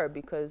for her,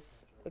 because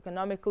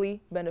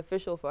economically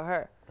beneficial for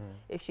her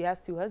if she has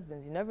 2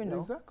 husbands. You never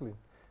know. Exactly.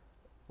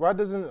 Why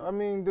doesn't? I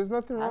mean, there's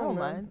nothing I wrong, don't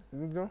man.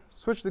 You know,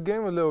 switch the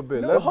game a little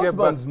bit. The Let's get back.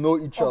 husbands know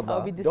each I'll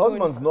other. be The disowning.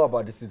 husbands know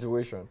about the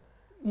situation.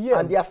 yeah,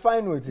 And they are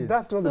fine with it.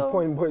 that's not the So-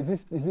 point. But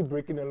is he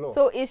breaking the law?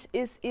 So is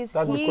That's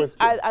the he?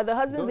 question. Are the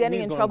husbands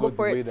getting in trouble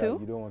for it too?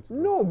 You don't want to.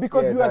 No,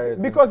 because Yeah, you Tyra are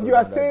is because going you to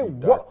are go down saying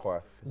that dark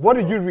what? path. What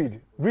did you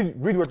read?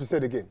 Read what you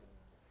said again.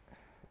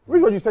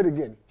 Read what you said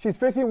again. She's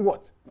facing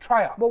what?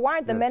 Trial. But why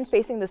aren't the men Yes.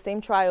 facing the same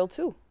trial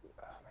too?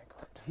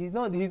 He's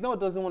not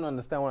doesn't want to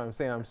understand what I'm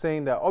saying. I'm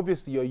saying that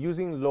obviously you're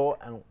using law,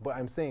 but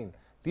I'm saying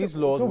these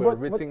laws So, were but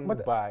written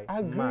by I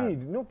agreed,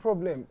 man. no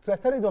problem. So I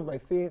started off by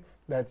saying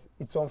that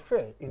it's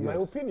unfair, in my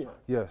Yes. opinion.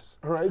 Yes.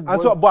 Right?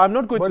 And so, but I'm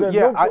not going but to. there's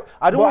Yeah, no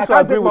I don't but want to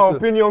can't agree take my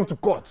with the, opinion to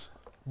court.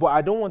 but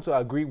I don't want to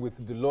agree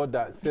with the law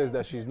that says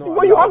that she's not.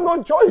 But you have allowed.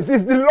 no choice.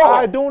 It's the law.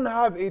 I don't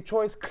have a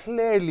choice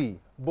clearly,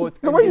 but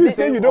So in when the you say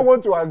same you don't of-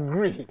 want to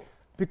agree,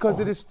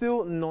 because it is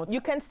still not. You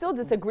can still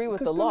disagree with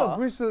can the still law.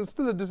 agree,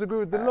 still disagree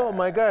with the law,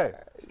 my guy.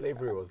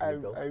 Slavery was I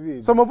legal.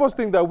 mean, Some of us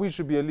think that weed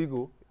should be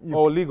illegal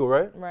or legal,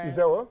 right? Right. you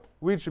say what?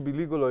 Weed should be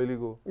legal or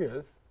illegal.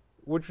 Yes.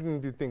 Which one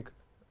do you think?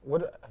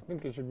 What I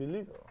think it should be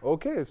legal.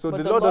 Okay, so But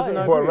the the law law doesn't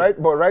is- agree.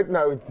 But right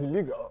now it's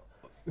illegal.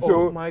 Oh,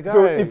 So, my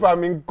so guy. if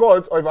I'm in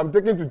court or if I'm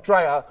taken to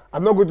trial,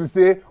 I'm not going to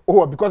say,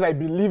 oh, because I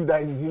believe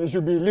that it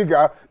should be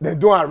illegal, then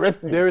don't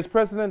arrest me. There is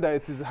precedent that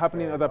it is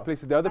happening in other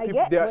places. There are other I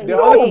people. get There, what there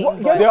you're are saying,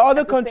 other, but there are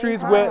other at the same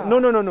countries time- where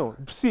no.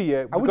 See, yeah,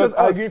 Are we because just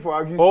arguing for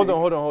arguing's hold sake?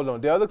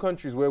 on. There are other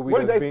countries where we.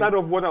 What did I start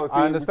off what I was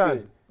saying? I understand.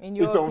 with In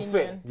your it's unfair.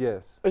 opinion.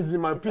 Yes. It's in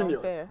my It's opinion.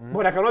 unfair.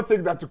 But I cannot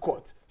take that to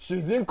court.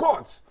 She's in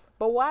court.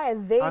 But why are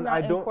they And not I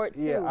in don't- court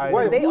too? yeah, I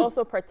Because don't- they Who-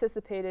 also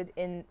participated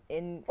in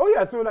Oh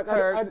yeah, so like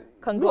Her no,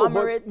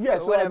 conglomerates but, yeah, or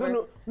so I whatever. don't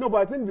know. No, but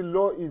I think the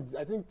law is.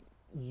 I think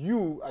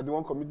you are the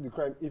one committing the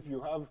crime if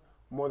you have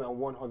more than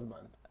one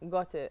husband.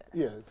 got it.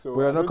 Yeah. So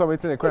We I are not don't-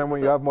 committing a crime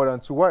when you have more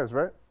than 2 wives,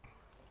 right?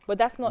 But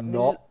that's not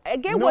No. I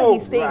get No, what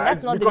he's saying. right,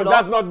 That's not the because law.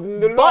 that's not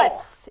the law.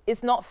 But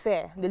it's not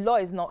fair. The law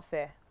is not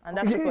fair. And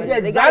that's just what it Yeah,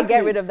 is. They gotta get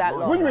exactly. rid of that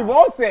law. Which we've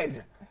all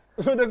said.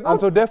 So there's no. And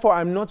so therefore,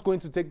 I'm not going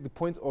to take the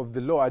point of the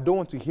law. I don't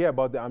want to hear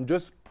about that. I'm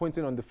just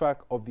pointing on the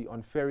fact of the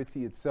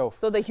unfairity itself.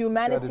 So the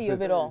humanity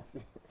of it all.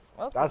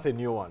 That's a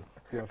new one.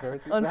 The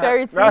unfairity.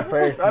 Unfairity. that's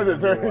Very a new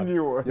very one.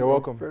 new one. You're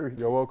welcome. Very-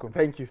 You're welcome.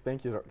 Thank you,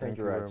 Thank Raj.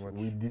 you very much.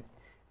 We did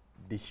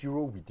the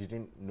hero we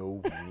didn't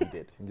know we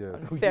needed. Yes.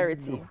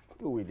 Unfairity.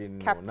 We didn't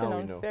Captain know. Now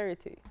we know.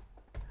 Unfairity.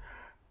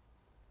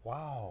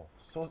 Wow.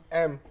 So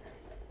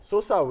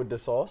Sosa with the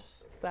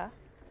sauce. Sir.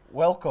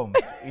 Welcome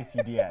to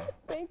ACDI.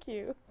 Thank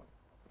you.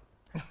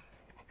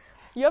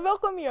 You have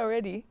welcomed me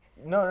already.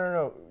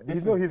 No.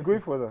 He's going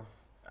further.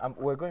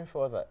 We're going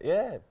further.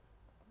 Yeah.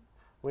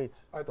 Wait.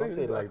 I thought Don't you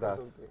say it were like that.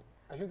 asking something.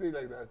 I should say it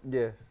like that.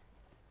 Yes.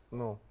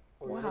 No.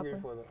 Or What you're not going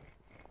happened? further.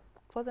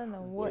 Further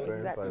than what We're going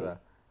exactly? further.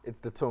 It's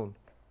the tone.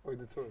 Or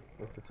the tone.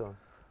 It's the tone.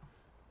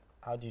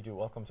 How do you do?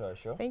 Welcome to our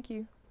show. Thank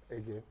you.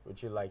 AJ,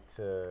 Would you like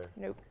to?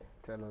 Nope.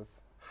 tell us.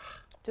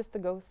 Just a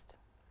ghost.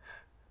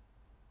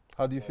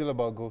 How do you feel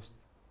about Ghost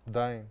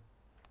dying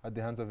at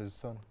the hands of his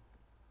son?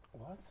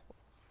 What?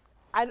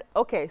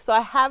 Okay, so I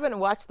haven't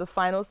watched the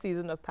final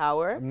season of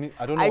Power. I don't know. what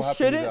I happened either,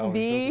 shouldn't was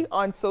be joking.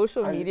 on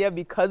social And- media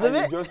because of And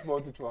it. you just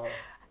bought it for her.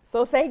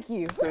 So thank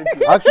you. Thank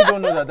you. I actually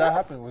don't know that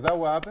happened. Was that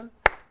what happened?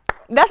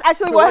 That's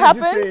actually So what why did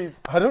you happened. say it?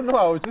 I don't know.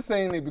 I was just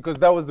saying it because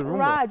that was the rumor.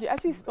 Raj, you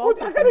actually spelled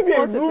How can it be a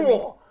spelled to me.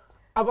 rumor?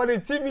 about a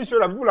TV show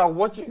that people are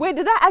watching. Wait,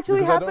 did that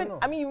actually Because I don't happen? know.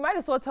 I mean, you might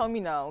as well tell me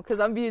now, because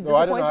I'm being No,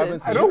 I disappointed. don't know. I haven't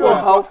seen I it. don't know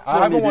how I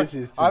haven't funny watched.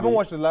 this is I haven't today.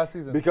 watched the last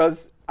season.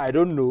 Because I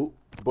don't know,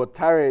 but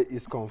Tare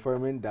is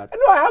confirming that.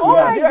 No, I have Oh no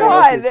my idea.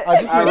 God. I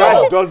just And made that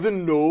Raj up.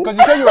 doesn't know. Because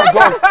you said you were a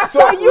ghost.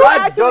 So you Raj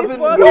actually doesn't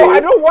spoke- know. No, I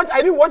don't watch.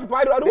 I didn't watch Power.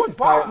 I don't This watch is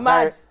Power. Tare.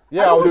 Mad.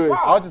 Yeah, I I'll don't do it. know.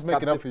 I'll just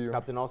make it up for you.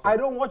 Captain Awesome. I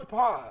don't watch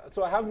Power,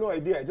 so I have no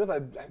idea. I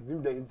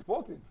think they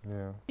support it.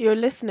 Yeah. You're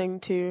listening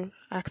to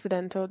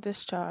Accidental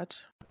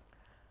Discharge.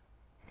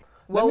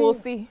 Well, we'll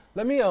see.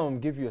 Let me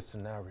give you a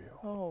scenario.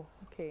 Oh,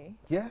 okay.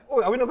 Yeah.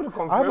 Oh, are we not going to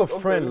confirm? I have a Okay,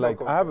 friend. we're Like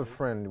not I have a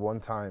confirming. friend one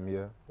time.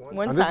 Yeah.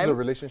 One And this is a time.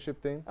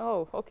 relationship thing.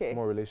 Oh, okay.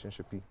 More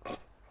relationshipy.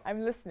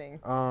 I'm listening.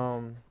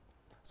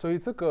 So he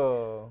took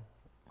a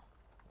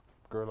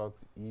girl out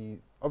to eat.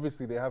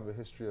 Obviously, they have a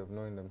history of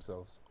knowing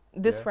themselves.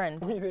 This Yeah.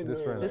 friend. What you say, This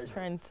no, friend. like This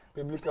friend.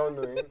 biblical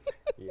knowing,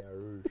 Yeah,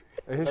 rude.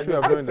 A history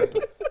of knowing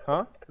themselves.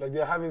 Huh? like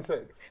they're having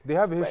sex. They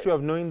have a history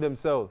of knowing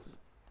themselves.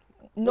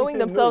 Knowing You say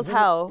no, themselves you-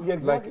 how? Yeah,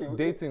 exactly. Like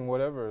dating,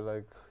 whatever.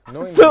 Like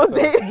knowing So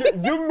themselves.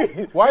 they. You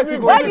mean? Why is he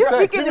you going Why to are you sex?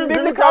 speaking in Even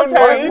biblical biblical terms?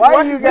 knowing- Why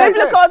are you guys-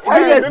 Biblical you guys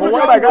terms. But put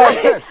why my is he guy-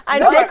 saying sex? And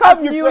No, Jacob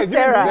ask me knew first, give me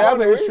They Sarah. have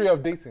a history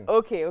of dating.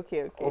 Okay.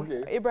 Okay.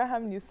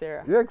 Abraham knew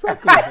Sarah. Yeah,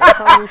 exactly.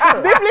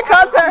 Biblical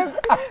Biblical terms.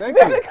 Thank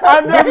you.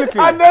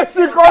 Biblically. And then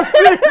she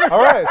conceived.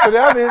 All right. So they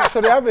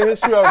have a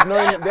history of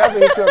knowing. They have a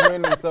history of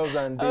knowing themselves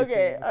and dating.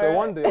 Okay, So alright.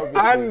 one day, And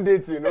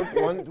obviously, dating,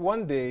 okay.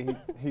 one day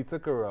he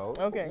took her out.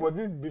 Okay. Was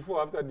this before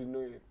or after the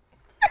knowing?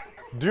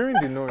 During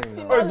the knowing.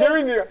 now. Oh,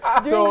 during the.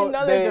 So the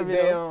knowledge they of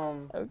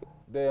it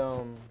they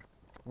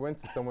went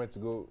to somewhere to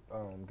go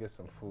get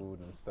some food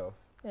and stuff.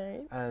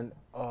 Alright. And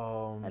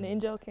An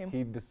angel came.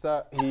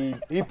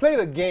 he played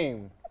a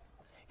game.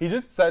 He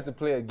just decided to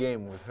play a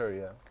game with her,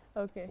 yeah,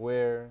 Okay.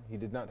 where he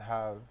did not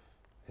have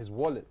his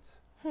wallet.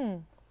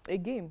 A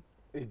game.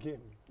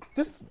 Again.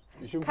 Just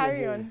You shouldn't Carry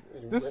play on.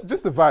 games.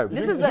 this the vibe.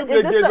 This You- is you the, play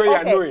is this games when you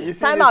are the, knowing. okay, You see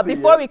time this out thing,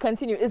 before yeah? we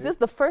continue. Is this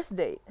the first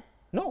date?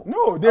 No,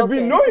 they've Okay.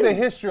 been This is a knowing.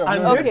 history of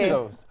And knowing okay.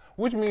 themselves,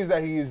 which means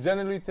that he is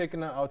generally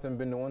taken her out and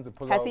been the one to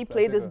pull her Has out he and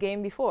played take this her.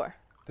 game before?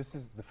 This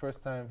is the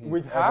first time he's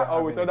With ever her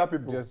or with having other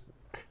people? Just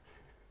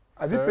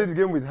Has he Sir? played the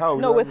game with her?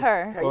 No, with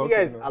her. Can Okay, you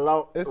guys no.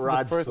 allow This is the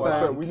Raj first to time-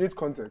 Sorry, we need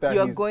context. that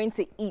You're he's- going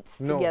to eat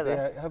no,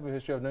 together. they have a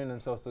history of knowing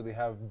themselves, so they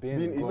have been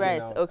Been going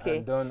Right, out okay.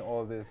 and done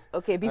all this.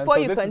 Okay, And before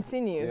so you this is-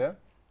 continue, yeah,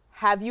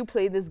 have you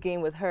played this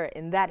game with her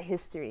in that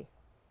history?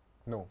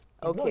 no.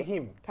 It's not Okay.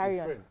 him. Carry his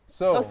on. friend.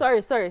 So Oh,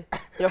 sorry.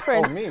 Your Oh,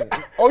 friend. me?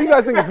 Oh, you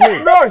guys think it's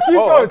me? No, she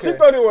Oh, thought okay. she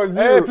thought it was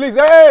you. Hey, please,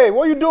 hey,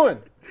 what are you doing?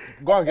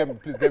 Go on,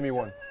 please get me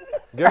one.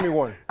 Get me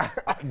one.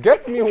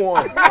 Get me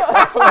one.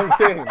 That's what I'm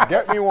saying.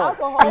 Get me one.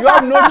 Alcohol. You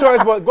have no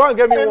choice but go and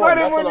get me It's one. not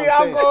That's even what the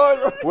I'm saying.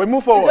 alcohol. We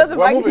move It forward. doesn't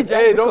We're like moving. he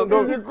drank Hey, the don't,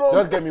 Coke. It's the don't. Coke.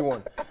 Just get me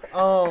one.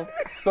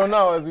 So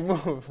now as we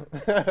move,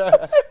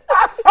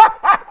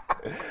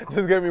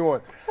 just get me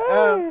one.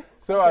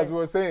 So as we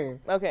were saying,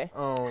 Okay.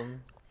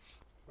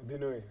 They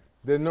know it.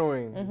 they're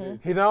knowing.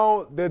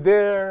 Mm-hmm. They're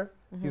there.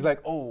 He's like,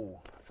 oh,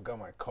 I forgot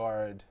my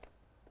card.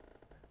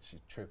 She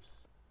trips.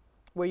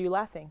 Were you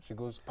laughing? She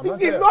goes, I'm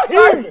not It's there. not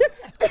him.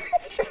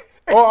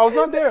 Oh, I was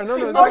not there. No,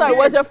 it's Oh, not sorry. him.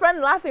 Was your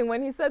friend laughing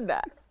when he said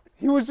that?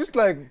 He was just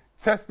like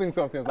testing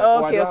something. I was like,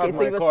 Oh, oh, okay, I don't okay, have so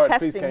my he was card. Please,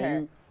 testing can her.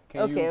 you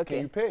can Okay, you okay.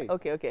 can you pay?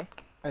 Okay.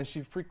 And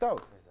she freaked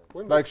out.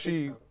 When Like they she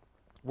freak out.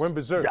 went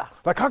berserk.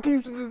 Yes. Like how can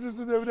you? Forgot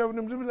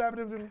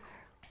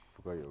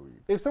your weed.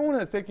 If someone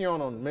has taken you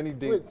on many Wait,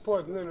 dates,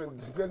 pause. No,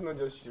 let's not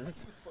just shoot.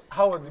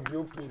 How was the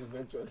bill paid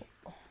eventually?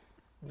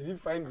 Did he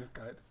find his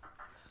card?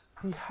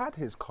 he had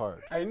his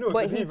card. I know,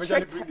 But did he he eventually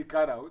tricked bring the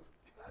card out?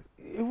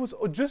 It was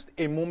just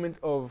a moment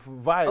of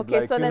vibe. Okay,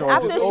 like, so you then know,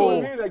 after just, she-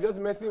 oh, Really, like just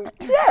messing.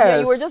 Yeah,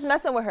 you were just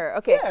messing with her.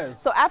 Okay.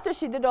 Yes. So after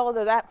she did all of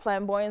that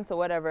flamboyance or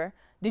whatever,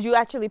 did you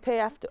actually pay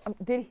after?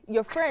 Did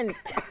your friend?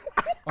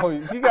 oh,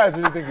 you guys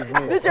really think it's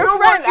me? Did your No,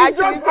 friend but it's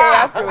actually just pay her.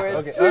 afterwards?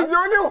 Okay. She's the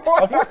only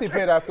one. Of course he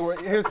paid afterward.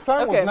 His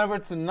plan Okay. was never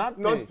to not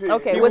pay. Not pay.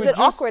 Okay. He Was was it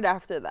just- awkward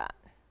after that?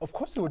 Of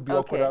course it would be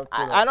awkward Okay.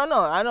 after that. I don't know.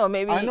 I know.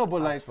 Maybe. I know,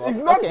 but like, It's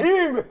not Okay.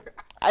 him.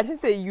 I didn't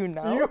say you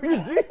now. You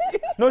did.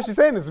 no, she's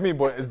saying it's me,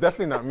 but it's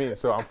definitely not me,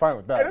 so I'm fine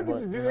with that. I don't but,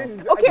 think she's you know. doing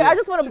it. Okay, I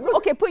just want to.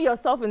 Okay, put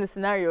yourself in the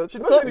scenario.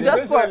 She's So not saying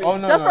just for intentionally. Oh,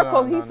 no, just no, for no,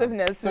 no, no.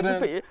 cohesiveness. So you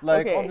then, put your-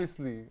 like, okay.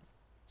 obviously,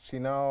 she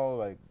now,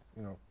 like,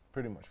 you know,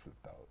 pretty much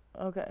flipped out.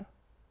 Okay.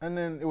 And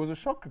then it was a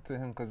shocker to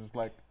him because it's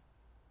like,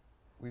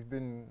 we've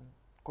been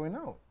going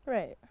out.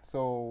 Right.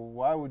 So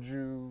why would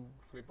you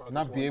Flip out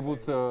not this be one able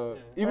time. to,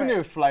 even Right.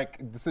 if,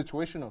 like, the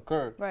situation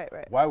occurred, Right.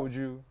 Right. why would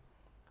you,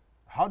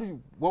 how do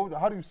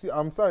you see,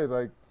 I'm sorry,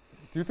 like,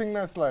 do you think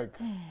that's like,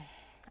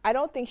 I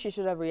don't think she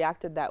should have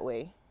reacted that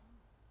way,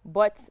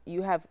 but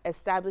you have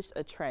established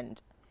a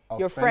trend. of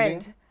Your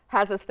spending? friend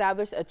has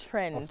established a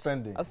trend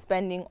Of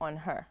spending. on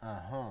her.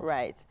 Uh-huh.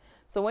 Right.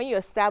 So when you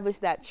establish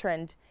that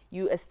trend,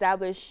 you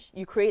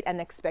create an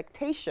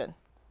expectation.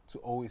 To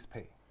always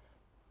pay.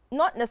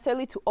 Not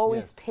necessarily to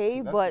always Yes,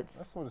 pay, that's- but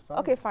that's what it sounds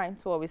okay, like. fine,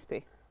 to always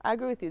pay. I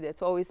agree with you there,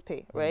 to always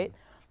pay, right?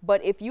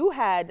 But if you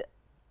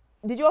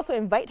did you also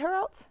invite her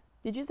out?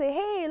 Did you say,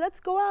 hey, let's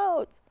go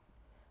out?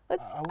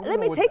 Let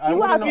me take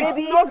you out,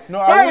 baby. No,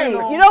 I Sorry, wouldn't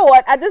know. you know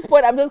what? At this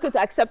point, I'm just going to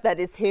accept that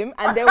it's him,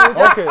 and then we'll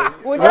just, Okay.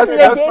 we'll That's- just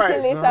that's negate fine.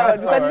 it later No, that's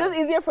on, because fine. it's just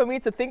easier for me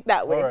to think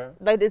that way.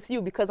 Alright. Like it's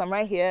you because I'm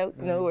right here.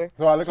 You know where.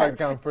 So I look like the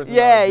kind of person.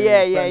 Yeah, that would be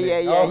yeah, spending.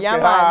 yeah. Okay. Yeah,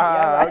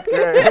 man.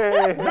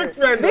 Okay. Big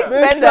spender. Big Big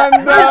spender.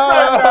 spender.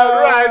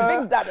 Right.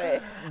 Big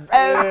daddy.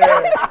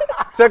 Yeah.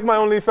 Check my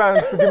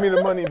OnlyFans to give me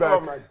the money back. Oh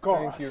my God.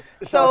 Thank you.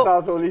 Shout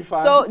out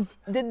OnlyFans.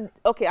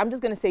 So I'm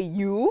just gonna say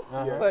you,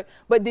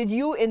 but did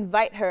you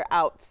invite her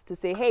out to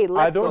say, hey,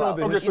 let's don't go know out?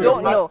 the You history don't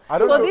of that. know. I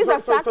don't So know. these are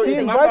factors he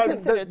that you invited- have to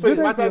consider. So Do it you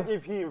think mattered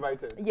if he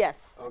invited.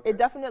 Yes, Okay. it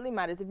definitely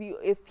matters.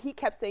 If he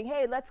kept saying,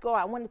 "Hey, let's go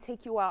out. I want to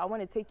take you out. I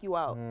want to take you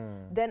out,"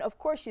 then of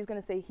course she's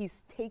gonna say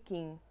he's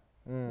taking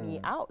me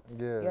out.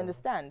 Yeah. You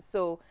understand?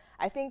 So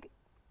I think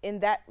in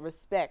that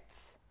respect,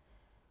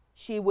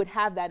 she would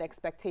have that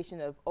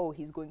expectation of, oh,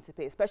 he's going to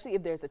pay, especially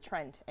if there's a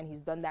trend and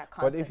he's done that But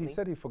constantly. if he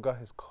said he forgot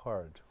his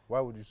card, why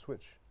would you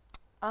switch?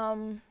 I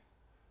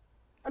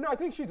know. I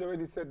think she's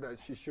already said that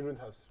she shouldn't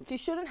have. she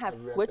shouldn't have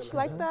reacted switched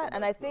like like that. that,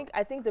 and I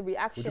think the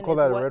reaction Would you call is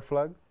that a what- red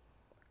flag?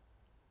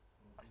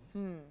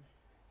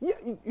 Yeah,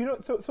 you know.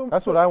 So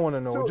That's what I want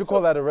to know. Would you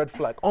call that a red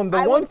flag? On the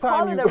I one would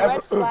call time it you a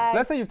red flag.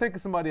 let's say you've taken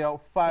somebody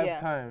out 5 Yeah.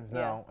 times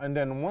now, Yeah. and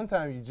then one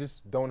time you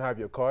just don't have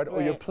your card,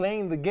 or you're Right.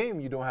 playing the game,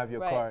 you don't have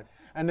your Right. card,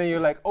 and then you're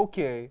like,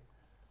 okay,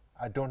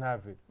 I don't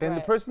have it. Then the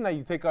Right. person that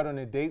you take out on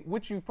a date,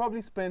 which you've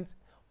probably spent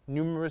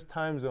numerous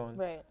times on,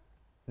 Right.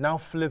 now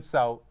flips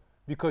out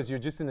because you're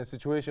just in a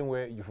situation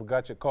where you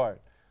forgot your card.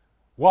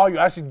 While you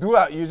actually do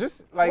that, you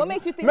just like. What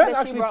makes you think men that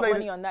she actually brought play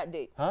money the- on that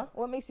date? Huh?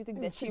 What makes you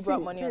think that she See,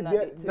 brought money see, on that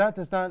there- date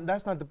too?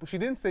 That's not the. She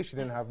didn't say she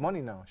didn't have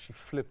money. Now she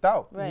flipped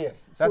out. Right.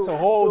 Yes. That's So- a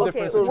whole Okay,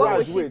 different so what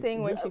was situation. she Wait,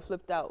 saying when yeah. she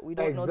flipped out? We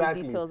don't know the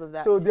details of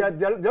that. So there are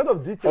a lot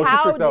of details. Oh, she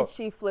How flipped did out.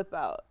 she flip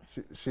out?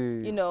 She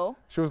You know,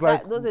 She was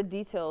like, those are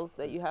details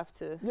that you have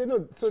to. Yeah,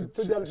 no. So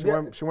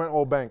she went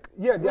all bank.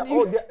 yeah, there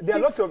are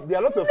lots of things.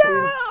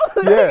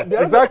 Yeah, There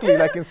are- exactly.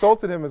 Like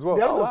insulted him as well.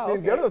 There are Oh, lots wow, of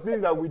things. There are okay. lots of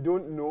things that we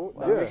don't know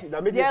that Yeah.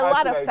 make it There are a hard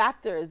lot to, of like,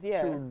 factors.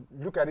 Yeah. to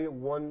look at it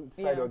one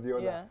side Yeah, or the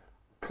other. yeah.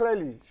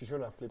 Clearly, she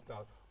shouldn't have flipped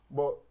out.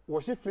 But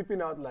was she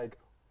flipping out like,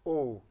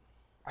 oh,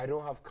 I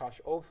don't have cash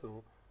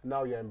also?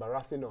 Now you're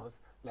embarrassing us.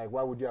 Like,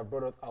 why would you have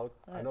brought us out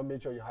and not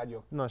make sure you had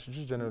your... No, she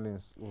just genuinely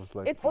was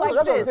like. It's Oh, like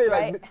that's what I'm this,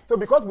 saying. right? So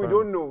because we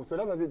don't know, so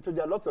that's what I'm saying. So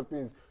there are lots of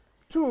things.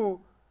 Two,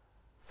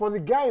 for the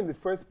guy in the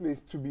first place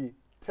to be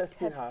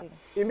testing her, Testing.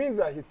 it means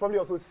that he's probably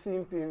also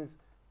seen things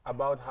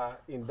about her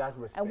in that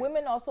respect. And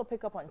women also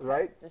pick up on tests,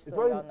 right? just It's so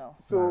probably- y'all know.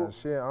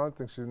 So, I don't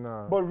think she's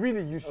not. but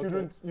really, you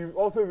shouldn't. You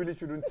also really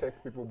shouldn't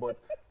text people. But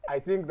I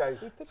think that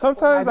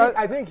Sometimes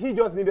I think he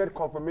just needed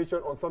confirmation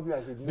on something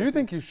that he. do you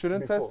think you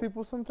shouldn't test before.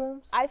 people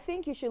sometimes? I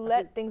think you should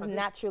let things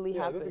naturally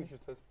Yeah, I don't happen. think you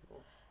should test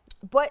people.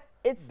 But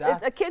it's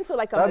akin to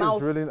like a That is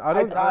mouse. really. I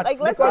don't. Like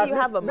let's say you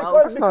have a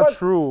mouse. That's not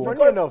true. Because,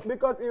 Funny enough.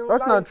 because in That's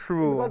life, not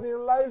true. Because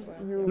in life,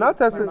 you Not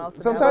testing. mouse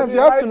to Sometimes in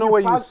you have life to know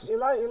where you. pass, in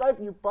life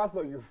you pass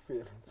or you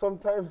fail.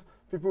 Sometimes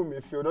people may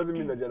fail. Doesn't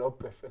mean that they're not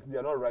perfect.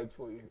 They're not right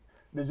for you.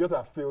 They just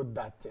have failed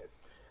that test,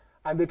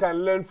 and they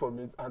can learn from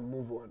it and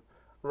move on,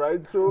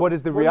 right? So, What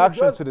is the but you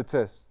reaction just- to the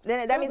test?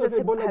 Then that means That's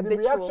it's what I say, but like the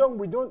habitual. reaction,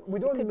 we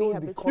don't could be know the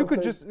habitual. You could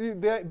context.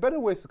 just. There are better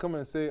ways to come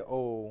and say,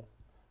 "Oh,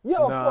 Yeah,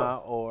 of nah,"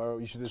 course. or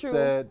you should have True.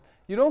 said.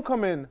 You don't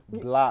come in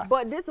blast.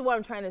 But this is what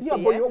I'm trying to Yeah,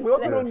 say. but we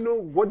also Yeah. don't know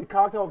what the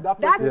character of that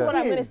person That's is. what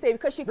I'm gonna say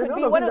because she There's could a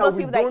be lot one of things those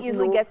we people that don't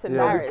easily know gets that we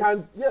embarrassed.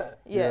 can't- Yeah.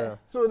 Yeah.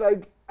 So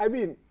like, I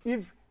mean,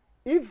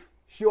 if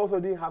she also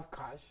didn't have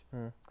cash,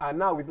 and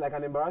now it's like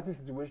an embarrassing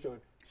situation,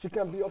 she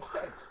can be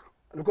upset.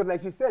 Because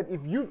like she said,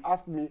 if you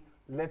asked me,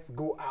 let's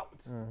go out,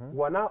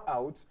 we're now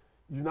out,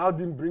 you now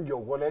didn't bring your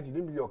wallet, you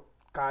didn't bring your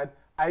card,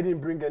 I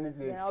didn't bring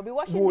anything. Yeah, I'll be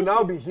washing we will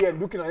now dishes. be here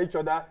looking at each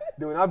other,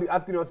 they will now be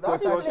asking us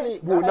That's questions. actually-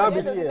 we will that's now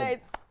actually be End of the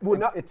night. we'll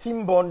now, A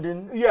team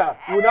bonding. yeah,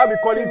 we'll now be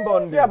calling Team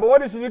bonding. Yeah, but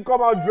what if she didn't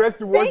come out dressed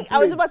to wash Think, I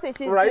was plates, about to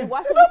say she's right?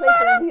 washing the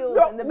plates in heels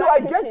in the No, back I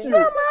get kitchen.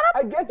 you.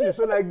 I get you.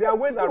 So like there are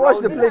ways around Wash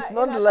the it. plates In a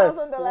nonetheless.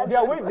 $1,000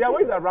 There are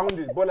ways around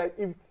it. But like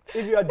if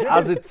you are dating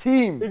As a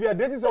team. if you are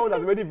dating someone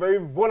that's already very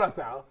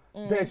volatile,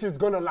 then she's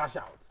gonna lash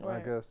out. I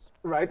guess.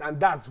 Right? And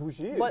that's who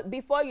she is. But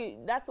before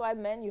that's why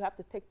men, you have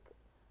to pick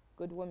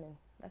good women.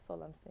 That's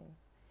all I'm saying.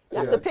 You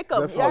have to Yes, pick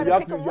them. definitely. You you have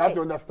have to to pick you have to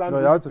them understand. No,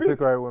 who you have to pick.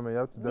 pick right women. You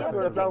have to You have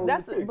to definitely. understand who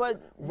That's you pick.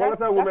 but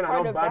Volatile women part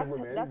are not of- bad that's-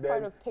 women. That's Then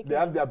part of picking they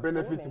have their the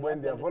benefits women, when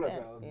you they're have to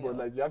understand, volatile. you But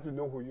know. like you have to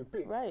know who you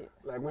pick. Right.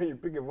 Like when you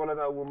pick a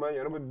volatile woman,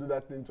 you're not going to do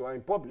that thing to her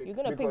in public. You're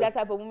gonna pick because- that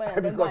type of woman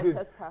and then go because and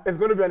test her. it's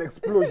going to be an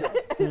explosion,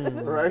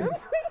 right?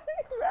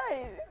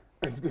 Right.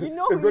 It's, You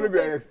know it's who going to you be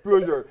an pick.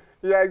 explosion.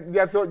 Yeah,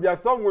 there are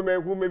some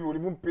women who maybe will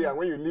even pay, and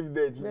when you live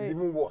there, it's Right.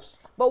 even worse.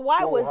 But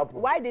What will happen?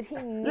 why did he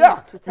need Yeah,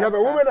 to test yeah. The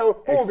her? women who will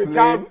be Explain.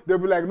 calm, they'll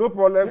be like, no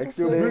problem.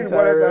 Explain Bring to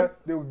whatever, her.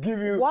 they'll give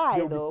you. Why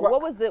they'll be though? quiet.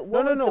 What was the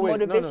what was the wait, no,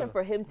 motivation no.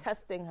 for him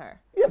testing her?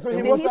 Yeah, so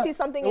Did must he have- see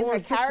something it in her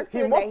was just- character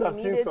He must that have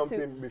he seen needed something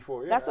to?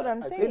 before. That's what I'm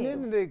In the saying.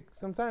 end of the day,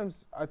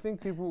 sometimes I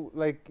think people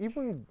like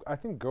even I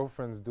think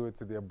girlfriends do it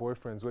to their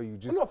boyfriends where you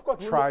just No, of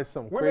course, try women-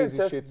 some women crazy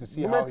test- shit to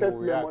see women how he test will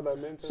men react. more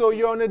than men test So women.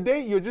 you're on a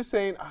date, you're just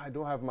saying, I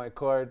don't have my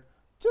card.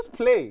 Just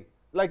play.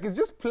 Like it's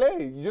just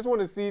play. You just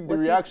want to see the Was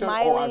he reaction.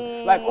 I'm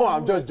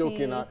smiling? just Was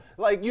joking. he-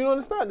 Like you don't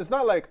understand. It's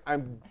not like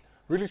I'm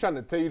really trying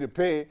to tell you to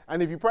pay.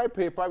 And if you probably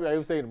pay, probably I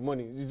even saying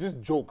money. It's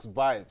just jokes,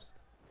 vibes.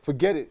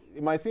 Forget it.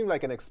 It might seem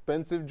like an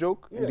expensive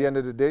joke in the end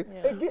of the day,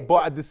 Again,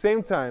 but at the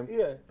same time,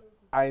 yeah.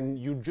 and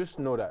you just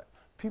know that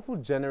people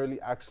generally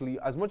actually,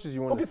 as much as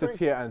you want Okay, to so sit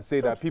here and say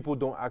so that people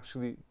don't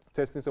actually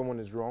testing someone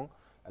is wrong,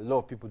 a lot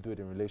of people do it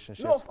in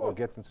relationships of or course.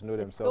 getting to know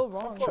It's still themselves.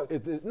 wrong.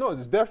 course. No,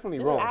 it's definitely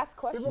Just wrong. ask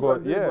questions. People But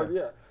can do it, yeah. but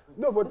yeah.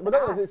 No, but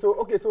that was it. So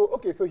okay, so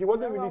he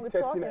wasn't Nothing wrong really with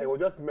testing her. He talking. was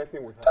just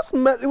messing with her.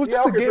 It was Yeah,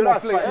 just okay, a so game of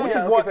that's play, fine. which Yeah,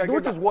 is okay, what so I get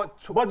which that. is what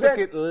But took then-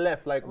 it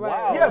left. Like Right.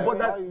 wow. Yeah, but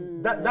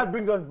why that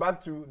brings us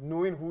back to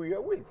knowing who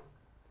you're with.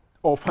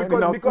 or finding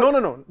because- out.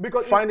 because- no.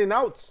 because finding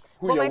out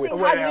who But you're I with.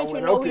 think, Well, how didn't you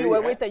well, know who okay, you were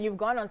yeah. with and you've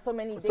gone on so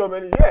many dates? So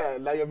many, yeah,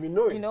 like you've been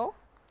knowing. You know?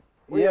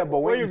 Yeah, but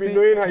when you've you been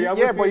see, knowing her, you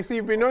haven't yeah, but seen- you see,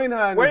 you've been knowing her.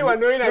 And When you were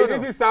knowing her, no, you no.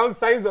 didn't see sound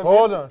signs of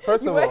Hold it. on.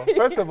 First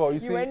of all,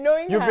 you see, were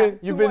knowing you've her been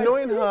too you've been much.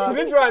 knowing her. She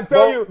didn't try and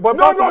tell you. But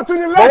No, possibly-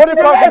 to the but left, what to if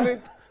the possibly?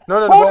 left.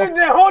 No. Hold but it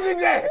there, hold it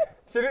there.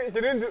 She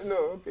didn't do, no,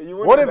 okay, you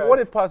wouldn't What do if that. what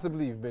if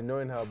possibly you've been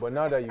knowing her, but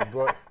now that you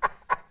brought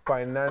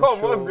financial,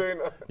 Come, what's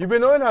going on? You've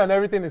been knowing her and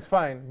everything is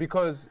fine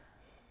because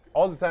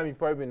all the time you've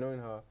probably been knowing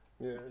her.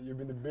 Yeah, you've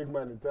been the big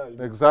man in town. You've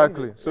been Exactly.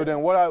 standing. So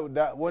Yeah.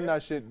 then when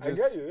that shit I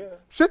just get you,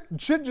 yeah.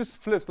 shit just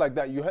flips like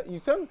that. You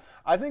tend,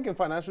 I think in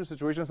financial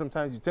situations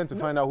sometimes you tend to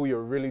find out who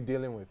you're really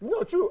dealing with.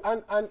 No, true,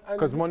 and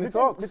 'Cause money the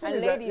thing- talks. the thing And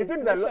is that- ladies, the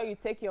thing make that sure you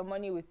take your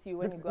money with you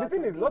when you go the out.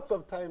 thing on is, dates. lots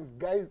of times,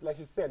 guys, like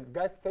you said,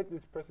 guys set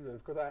this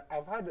precedence. Because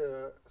I've had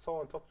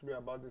someone talk to me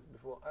about this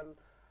before, and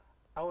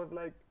I was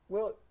like,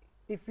 well,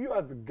 if you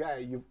as the guy,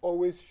 you've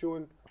always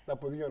shown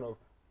that position of,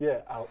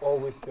 yeah, I'll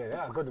always spend.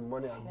 Yeah, I got the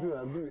money. I'm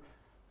doing it.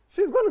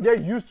 She's going to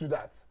get used to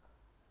that.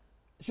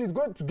 She's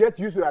going to get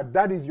used to that.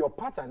 That is your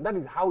pattern. That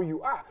is how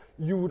you are.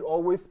 You would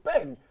always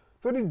spend.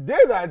 So the day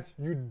that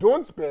you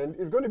don't spend,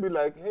 it's going to be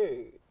like,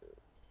 hey,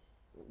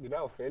 did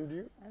I offend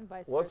you? And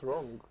vice What's versa.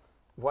 wrong?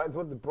 What's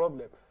the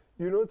problem?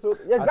 You know, so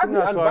yeah, think exactly,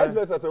 that's and why- vice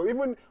versa. So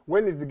even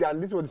when it's the guy,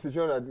 and this was the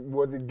situation that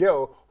was the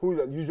girl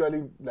who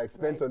usually like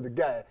spent Right. on the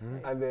guy,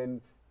 and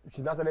then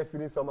she now started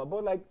feeling somehow.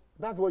 But like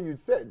that's what you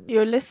said.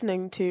 You're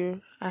listening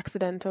to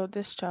Accidental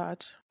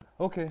Discharge.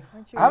 Okay.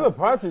 Aren't you- I have a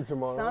party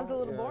tomorrow. Sounds a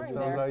little boring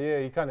Sounds there. like yeah,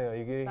 he kind of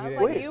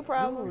Sounds like you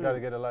problem. gotta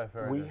get a life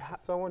right. We now.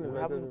 Someone we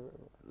invited haven't me.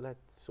 let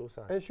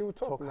Sosa And she will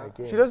talk now.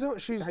 again. She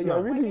doesn't. She's You're no.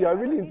 really I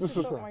into need to talk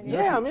Susan. right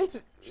Yeah, now. I'm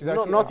into. She's not,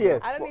 actually not not.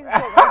 yet. I don't need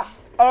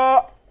to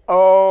talk.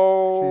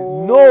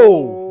 Oh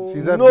No.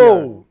 She's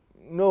No.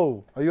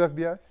 No. Are you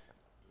FBI?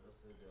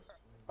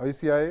 Are you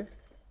CIA?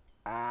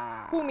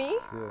 Who, me?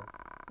 Yeah.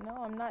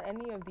 No, I'm not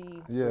any of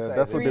the... Yeah, Suicide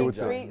that's what they Three- would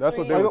say. three- That's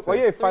what three- they would Are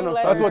you a say. fan of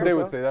Three That's what they letters.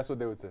 would say. That's what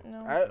they would say.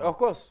 No. Of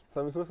course.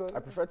 Sammy Sosa? I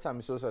preferred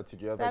Sammy Sosa to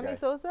the other Sammy guy.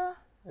 Sosa?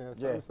 Yeah,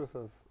 Yeah. Sammy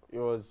Sosa's. It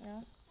was Yeah.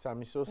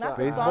 Sammy Sosa. Not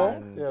the Baseball?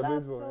 song. Yeah, Love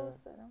baseball, Sosa.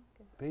 Okay.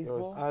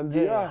 Baseball. And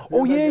Yeah. yeah.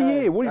 Oh the yeah, other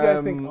guy. yeah. What do you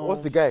guys think?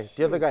 What's the guy?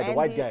 The other guy, the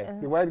white Andy, guy.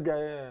 The white guy,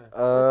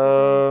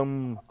 yeah.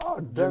 Um. Oh,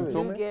 damn it.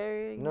 Tome? Drew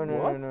Gary. No, no,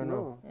 What? no,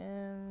 no.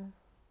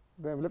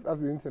 Damn, let's ask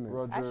the internet.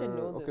 Roger. I should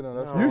know Okay, this. no,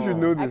 that's No. You should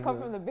know this. I come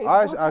man. from the baseball.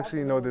 I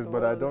actually know capital this, of the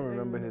but I world. don't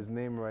remember his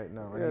name right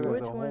now. Yeah, And he was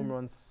which a one? home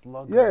run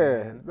slugger.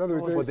 Yeah, man. that's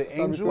what we For say. the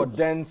Sammy Angels? But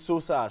then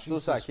Sosa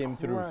Jesus came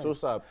through. Christ.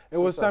 Sosa. It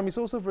was Sosa. Sammy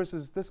Sosa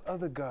versus this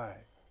other guy.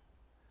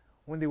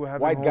 When they were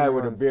having White home guy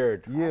with a runs.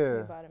 beard. Ask me Yeah.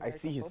 about I American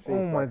see his football.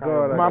 face. Oh but my I can't God,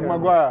 I remember. Mark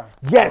can't- Maguire.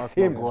 Yes, Mark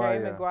him. Maguire.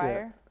 Jerry yeah.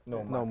 Maguire.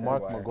 No, No,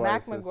 Mark Maguire.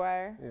 Mac says-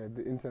 Maguire. Yeah,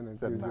 the internet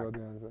Said gives you Mac. all the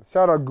answers.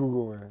 Shout out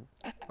Google, man.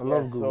 I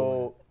love Google.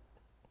 So man.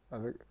 I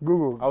like,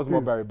 Google. I was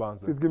more please, Barry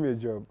Bonds. Please Though. give me a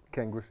job.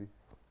 Ken Griffey.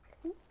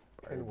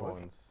 Barry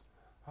Bonds.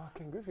 Oh,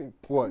 Ken Griffin.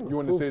 What? He You was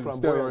want to so say the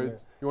flamboyant,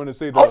 steroids? You want to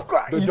say the, Of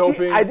course. the You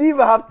doping? see, I didn't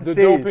even have to the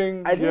say doping.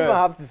 it. I didn't even yes.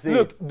 have to say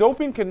Look, it.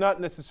 doping cannot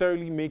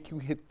necessarily make you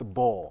hit the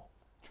ball.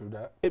 True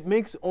that. It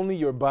makes only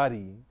your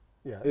body.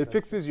 Yeah. It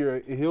fixes your,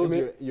 it heals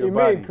your it may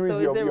body. increase So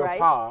is your, it your right?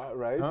 power,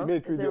 right? Huh? It may Is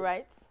increase it your,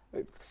 right?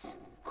 It's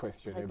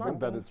questionable. It's Not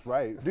that it's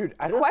right. Dude,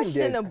 I don't think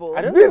there's. Questionable.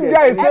 I don't This think guy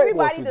there's is- any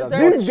Everybody sport with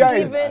deserves These an guys-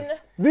 even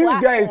These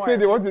guys platform. say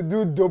they want to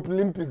do dope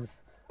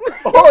Olympics.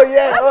 Oh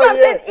yeah, That's oh what I'm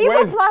saying. yeah. Even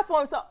When-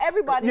 platform, so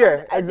everybody Yeah,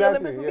 at the exactly,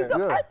 Olympics will be yeah.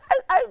 dope.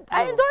 Yeah.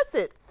 I endorse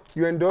it.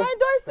 You endorse? I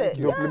endorse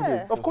it. Dope Yeah.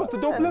 Olympics. Of course, the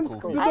Yeah. dope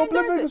Olympics. Cool. The I dope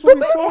endorse Olympics it. will be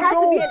But so it has to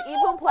be dope. an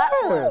even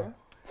platform.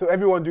 So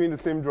everyone doing the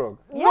same drug.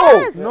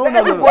 Yes. No, no, no, no.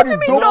 Everybody do you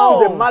mean dope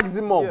no? to the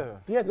maximum. Yeah.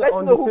 Yeah, Let's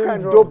on know the who same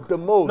can drug. dope the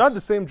most. Not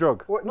the same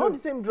drug. What? Not the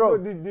same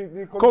drug.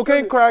 The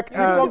Cocaine, crack, The,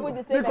 and People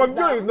the same the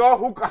competition exam. is not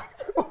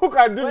who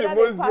can do Whether the they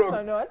most pass or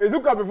drugs. not. It's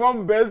who can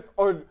perform best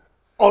on.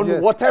 on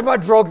Yes. whatever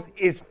drugs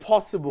is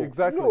possible.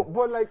 exactly. No,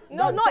 but like.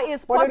 No, that- no,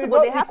 it's but then possible.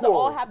 not They have to equal.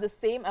 all have the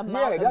same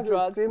amount that's of the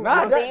drugs, same-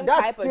 Nah, the same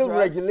that's type still of drugs.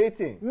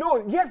 regulating.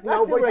 No, yes, still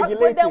now, but But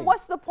regulating. then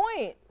what's the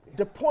point?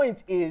 The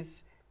point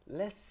is,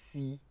 let's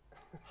see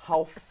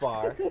how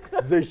far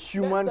the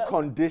human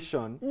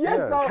condition yes,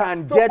 Yeah. now,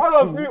 can so get all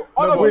of to you,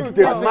 all of with you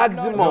the think-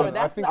 maximum No,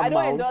 that's think I don't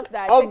amount endorse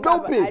that. of I take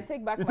back- doping. I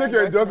take back You my take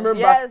your endorsement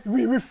Yes. back.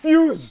 We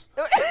refuse.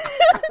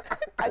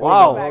 I take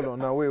Wow. it back. Hold on,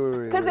 now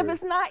wait. Because if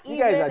it's not You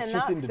even guys are and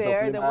not cheating the fair,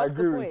 doping. then I what's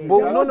agree the with point? you. But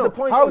Yeah, no, what's no. the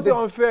point How of is it the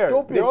unfair?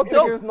 doping? They all If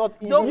take it's not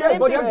even Doping Yeah,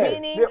 but is fair.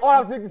 meaning They all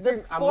have to take the the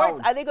same sports.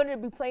 amount. Are they going to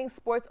be playing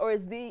sports, or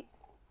is the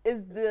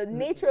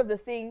nature of the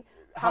thing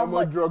How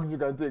much drugs you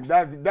can take?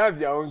 That's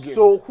their own game.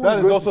 So who's That is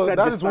going also- to set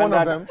that the is one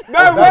of standard them.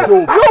 of the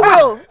dope? You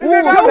will. Who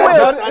will set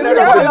the That standard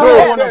is of the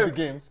Yeah. dope? one of the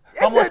games.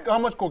 How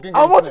much cocaine?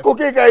 How can you much sniff?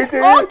 cocaine can you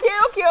take?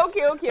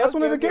 Okay. That's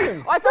one of the okay.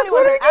 games. Oh, I thought it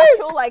was an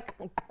actual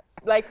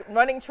like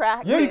running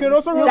track. Yeah, you thing. can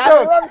also run That's-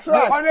 track. Run the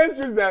tracks.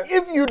 honest truth that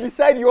If you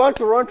decide you want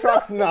to run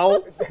tracks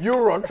now, you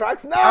run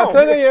tracks now. At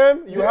 10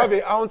 a.m., you have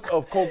an ounce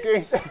of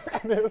cocaine.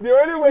 the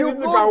only way You you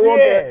go can walk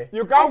there. there,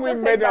 you can't I win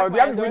still take medals. back You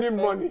have my winning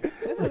money. endorsement.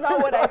 This is not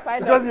what I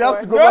signed Because up you have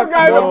for. to go Those back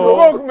guys to are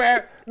No. broke,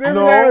 man. They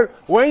No, like,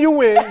 when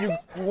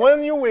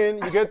you win,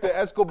 you get the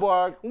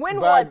Escobar Win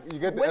bag. what? You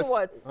get the Win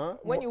what? Huh?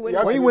 When you win You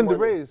have what? When you to win the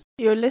money. race.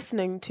 You're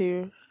listening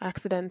to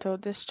Accidental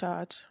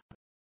Discharge.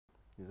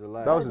 He's a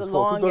liar. That was That was his a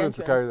fault. Who long told him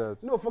to carry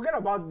that? no, forget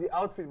about the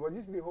outfit, but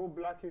this is the whole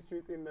Black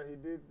History thing that he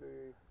did.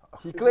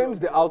 He claims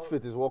the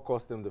outfit is what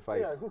cost him the fight.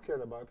 Yeah, who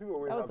cares about it? People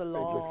always That was have a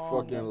fake long- excuses.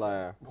 Fucking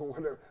liar. But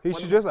whatever. He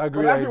should just agree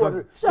but that actually he's not.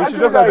 was- He Actually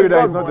should just that agree he that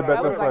he's does not the more.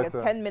 better That was like a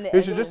fighter. 10-minute.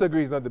 He should just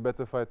agree he's not the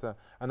better fighter.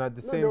 And at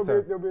the No, same there'll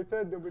time,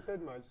 be a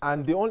third match.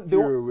 and the only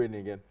Fury will win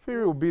again.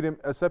 Fury will beat him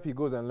except he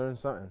goes and learns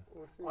something.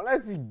 We'll see.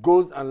 Unless he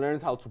goes and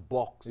learns how to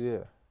box. Yeah.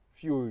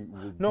 Fury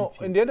will No, beat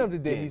him in the end of the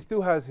day, again. he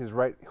still has his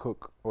right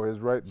hook or his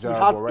right He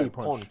jab has or right a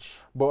punch. punch.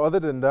 But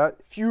other than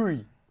that,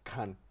 Fury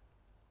can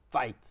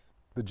fight.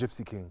 the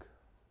Gypsy King.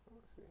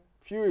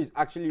 Fury is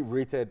actually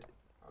rated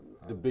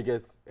the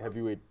biggest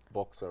heavyweight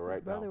boxer His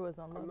right brother now. was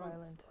on I'm Love not-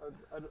 Island.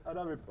 I'd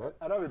have a What?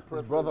 I'd have a His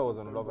preference brother was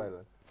for on Love Fury.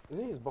 Island.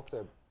 Isn't his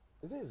boxer?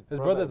 Isn't His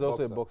brother's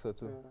also a boxer? boxer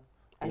too. Yeah.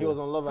 And he was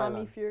on Love Tommy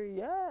Island. Fury,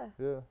 yeah.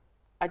 Yeah.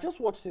 I just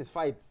watched his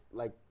fight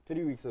like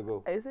 3 weeks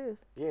ago. Are you serious?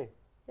 Yeah,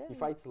 Yeah. he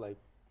fights like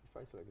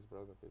his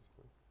brother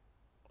basically.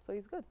 So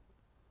he's good.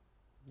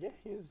 Yeah,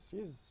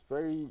 he's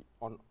very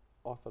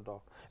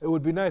unorthodox. It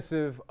would be nice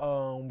if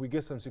we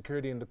get some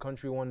security in the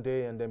country one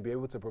day and then be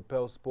able to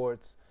propel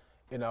sports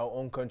in our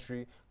own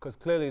country. Because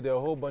clearly there are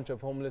a whole bunch of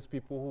homeless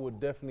people who would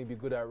definitely be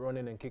good at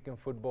running and kicking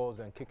footballs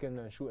and kicking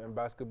and shooting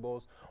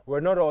basketballs.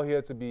 We're not all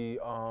here to be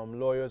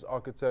lawyers,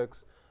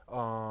 architects,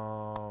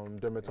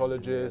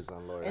 dermatologists,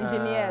 and lawyers.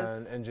 Engineers.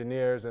 and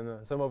engineers.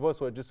 And some of us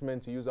were just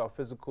meant to use our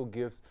physical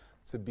gifts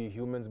to be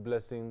humans'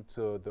 blessing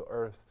to the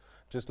earth.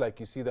 Just like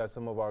you see that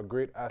some of our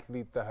great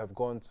athletes that have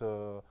gone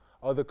to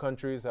other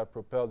countries have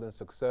propelled in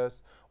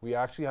success. We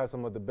actually have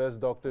some of the best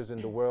doctors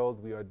in the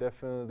world. We are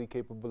definitely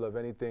capable of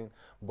anything,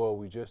 but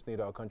we just need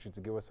our country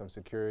to give us some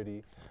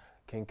security.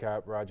 King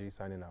Cap, Raji,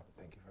 signing out.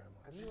 Thank you very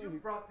much. Did you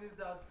practice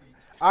that speech?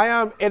 I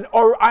am an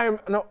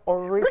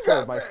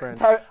orator, my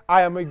friend.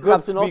 I am a good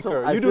Captain, also,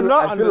 speaker. I You do feel-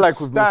 not I feel like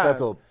we've been understand.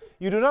 set up.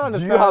 You do not Do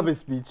understand. you have a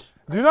speech?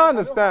 Do you not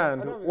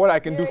understand what I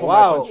can do for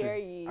Wow. my country? Hear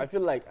ye. I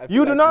feel like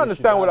You do like not we should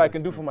understand what have I a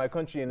can do speech. for my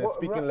country in a What-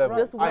 speaking Ra- level.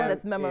 Just I one am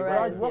that's Raj,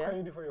 memorized. what Yeah. can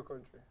you do for your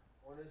country?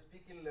 On a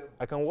speaking level.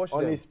 I can watch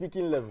On them a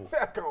speaking level. Say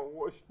I can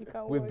watch. You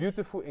can with watch.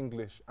 beautiful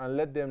English and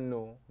let them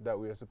know that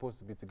we are supposed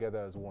to be together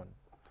as one.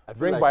 I feel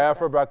Bring like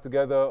Biafra back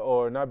together,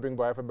 or not bring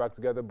Biafra back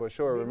together, but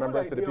show a The whole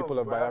remembrance to the idea people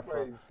of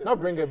Biafra. is Not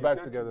bring it separation, back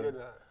is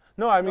together.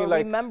 No, I mean No,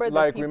 like, remember the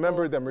like people,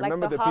 remember them, like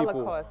remember the the,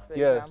 people. Holocaust, for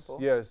Yes, example.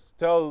 yes.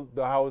 Tell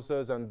the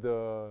Hausas and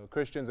the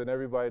Christians and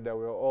everybody that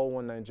we're all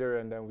one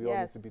Nigeria and that we all need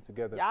Yes. to be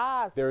together.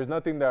 Yes. There is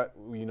nothing that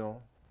we I'm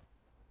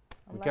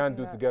can't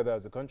do liking that. together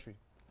as a country.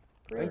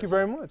 Thank Preach. you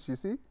very much. You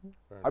see,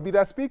 Fair I'll be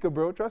that speaker,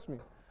 bro. Trust me,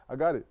 I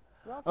got it.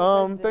 Well, for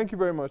president. Thank you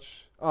very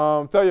much.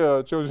 Tell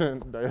your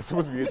children that you're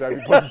supposed to be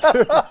HIV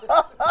positive.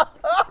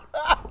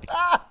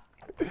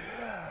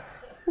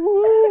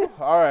 Woo.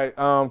 All right,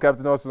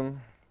 Captain Awesome,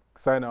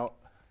 sign out.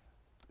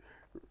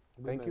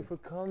 Thank you for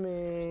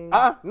coming.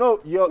 No,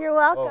 You're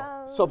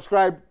welcome.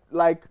 subscribe,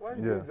 like. Why Yeah.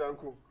 you doing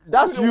Zanku?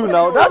 That's What's you going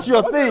now. on- That's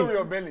your what's going on with thing.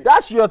 your belly?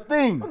 That's your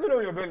thing. What's going on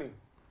with your belly?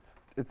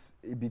 It's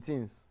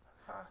Ibitins.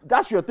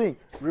 That's your thing.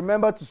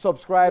 Remember to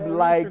subscribe, Yeah,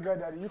 like, sugar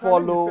daddy. You follow.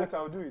 Can leave the set,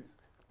 I'll do it.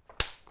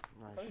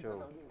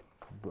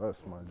 Bless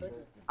my G.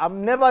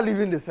 I'm never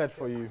leaving the set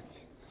for you.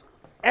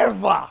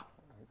 Ever.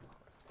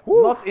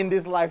 Not in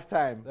this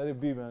lifetime. Let it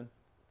be, man.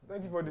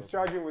 Thank you for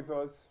discharging with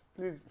us.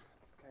 Please, this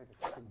guy is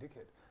a fucking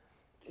dickhead.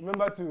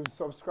 Remember to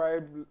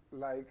subscribe,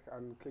 like,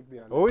 and click the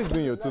alert. Always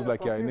doing your Yeah, tools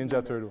like you're a confused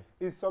Ninja me, Turtle.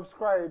 Is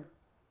subscribe,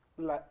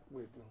 like,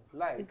 wait, no,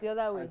 like, It's the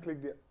other way. and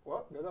click the,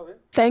 what? The other way?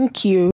 Thank you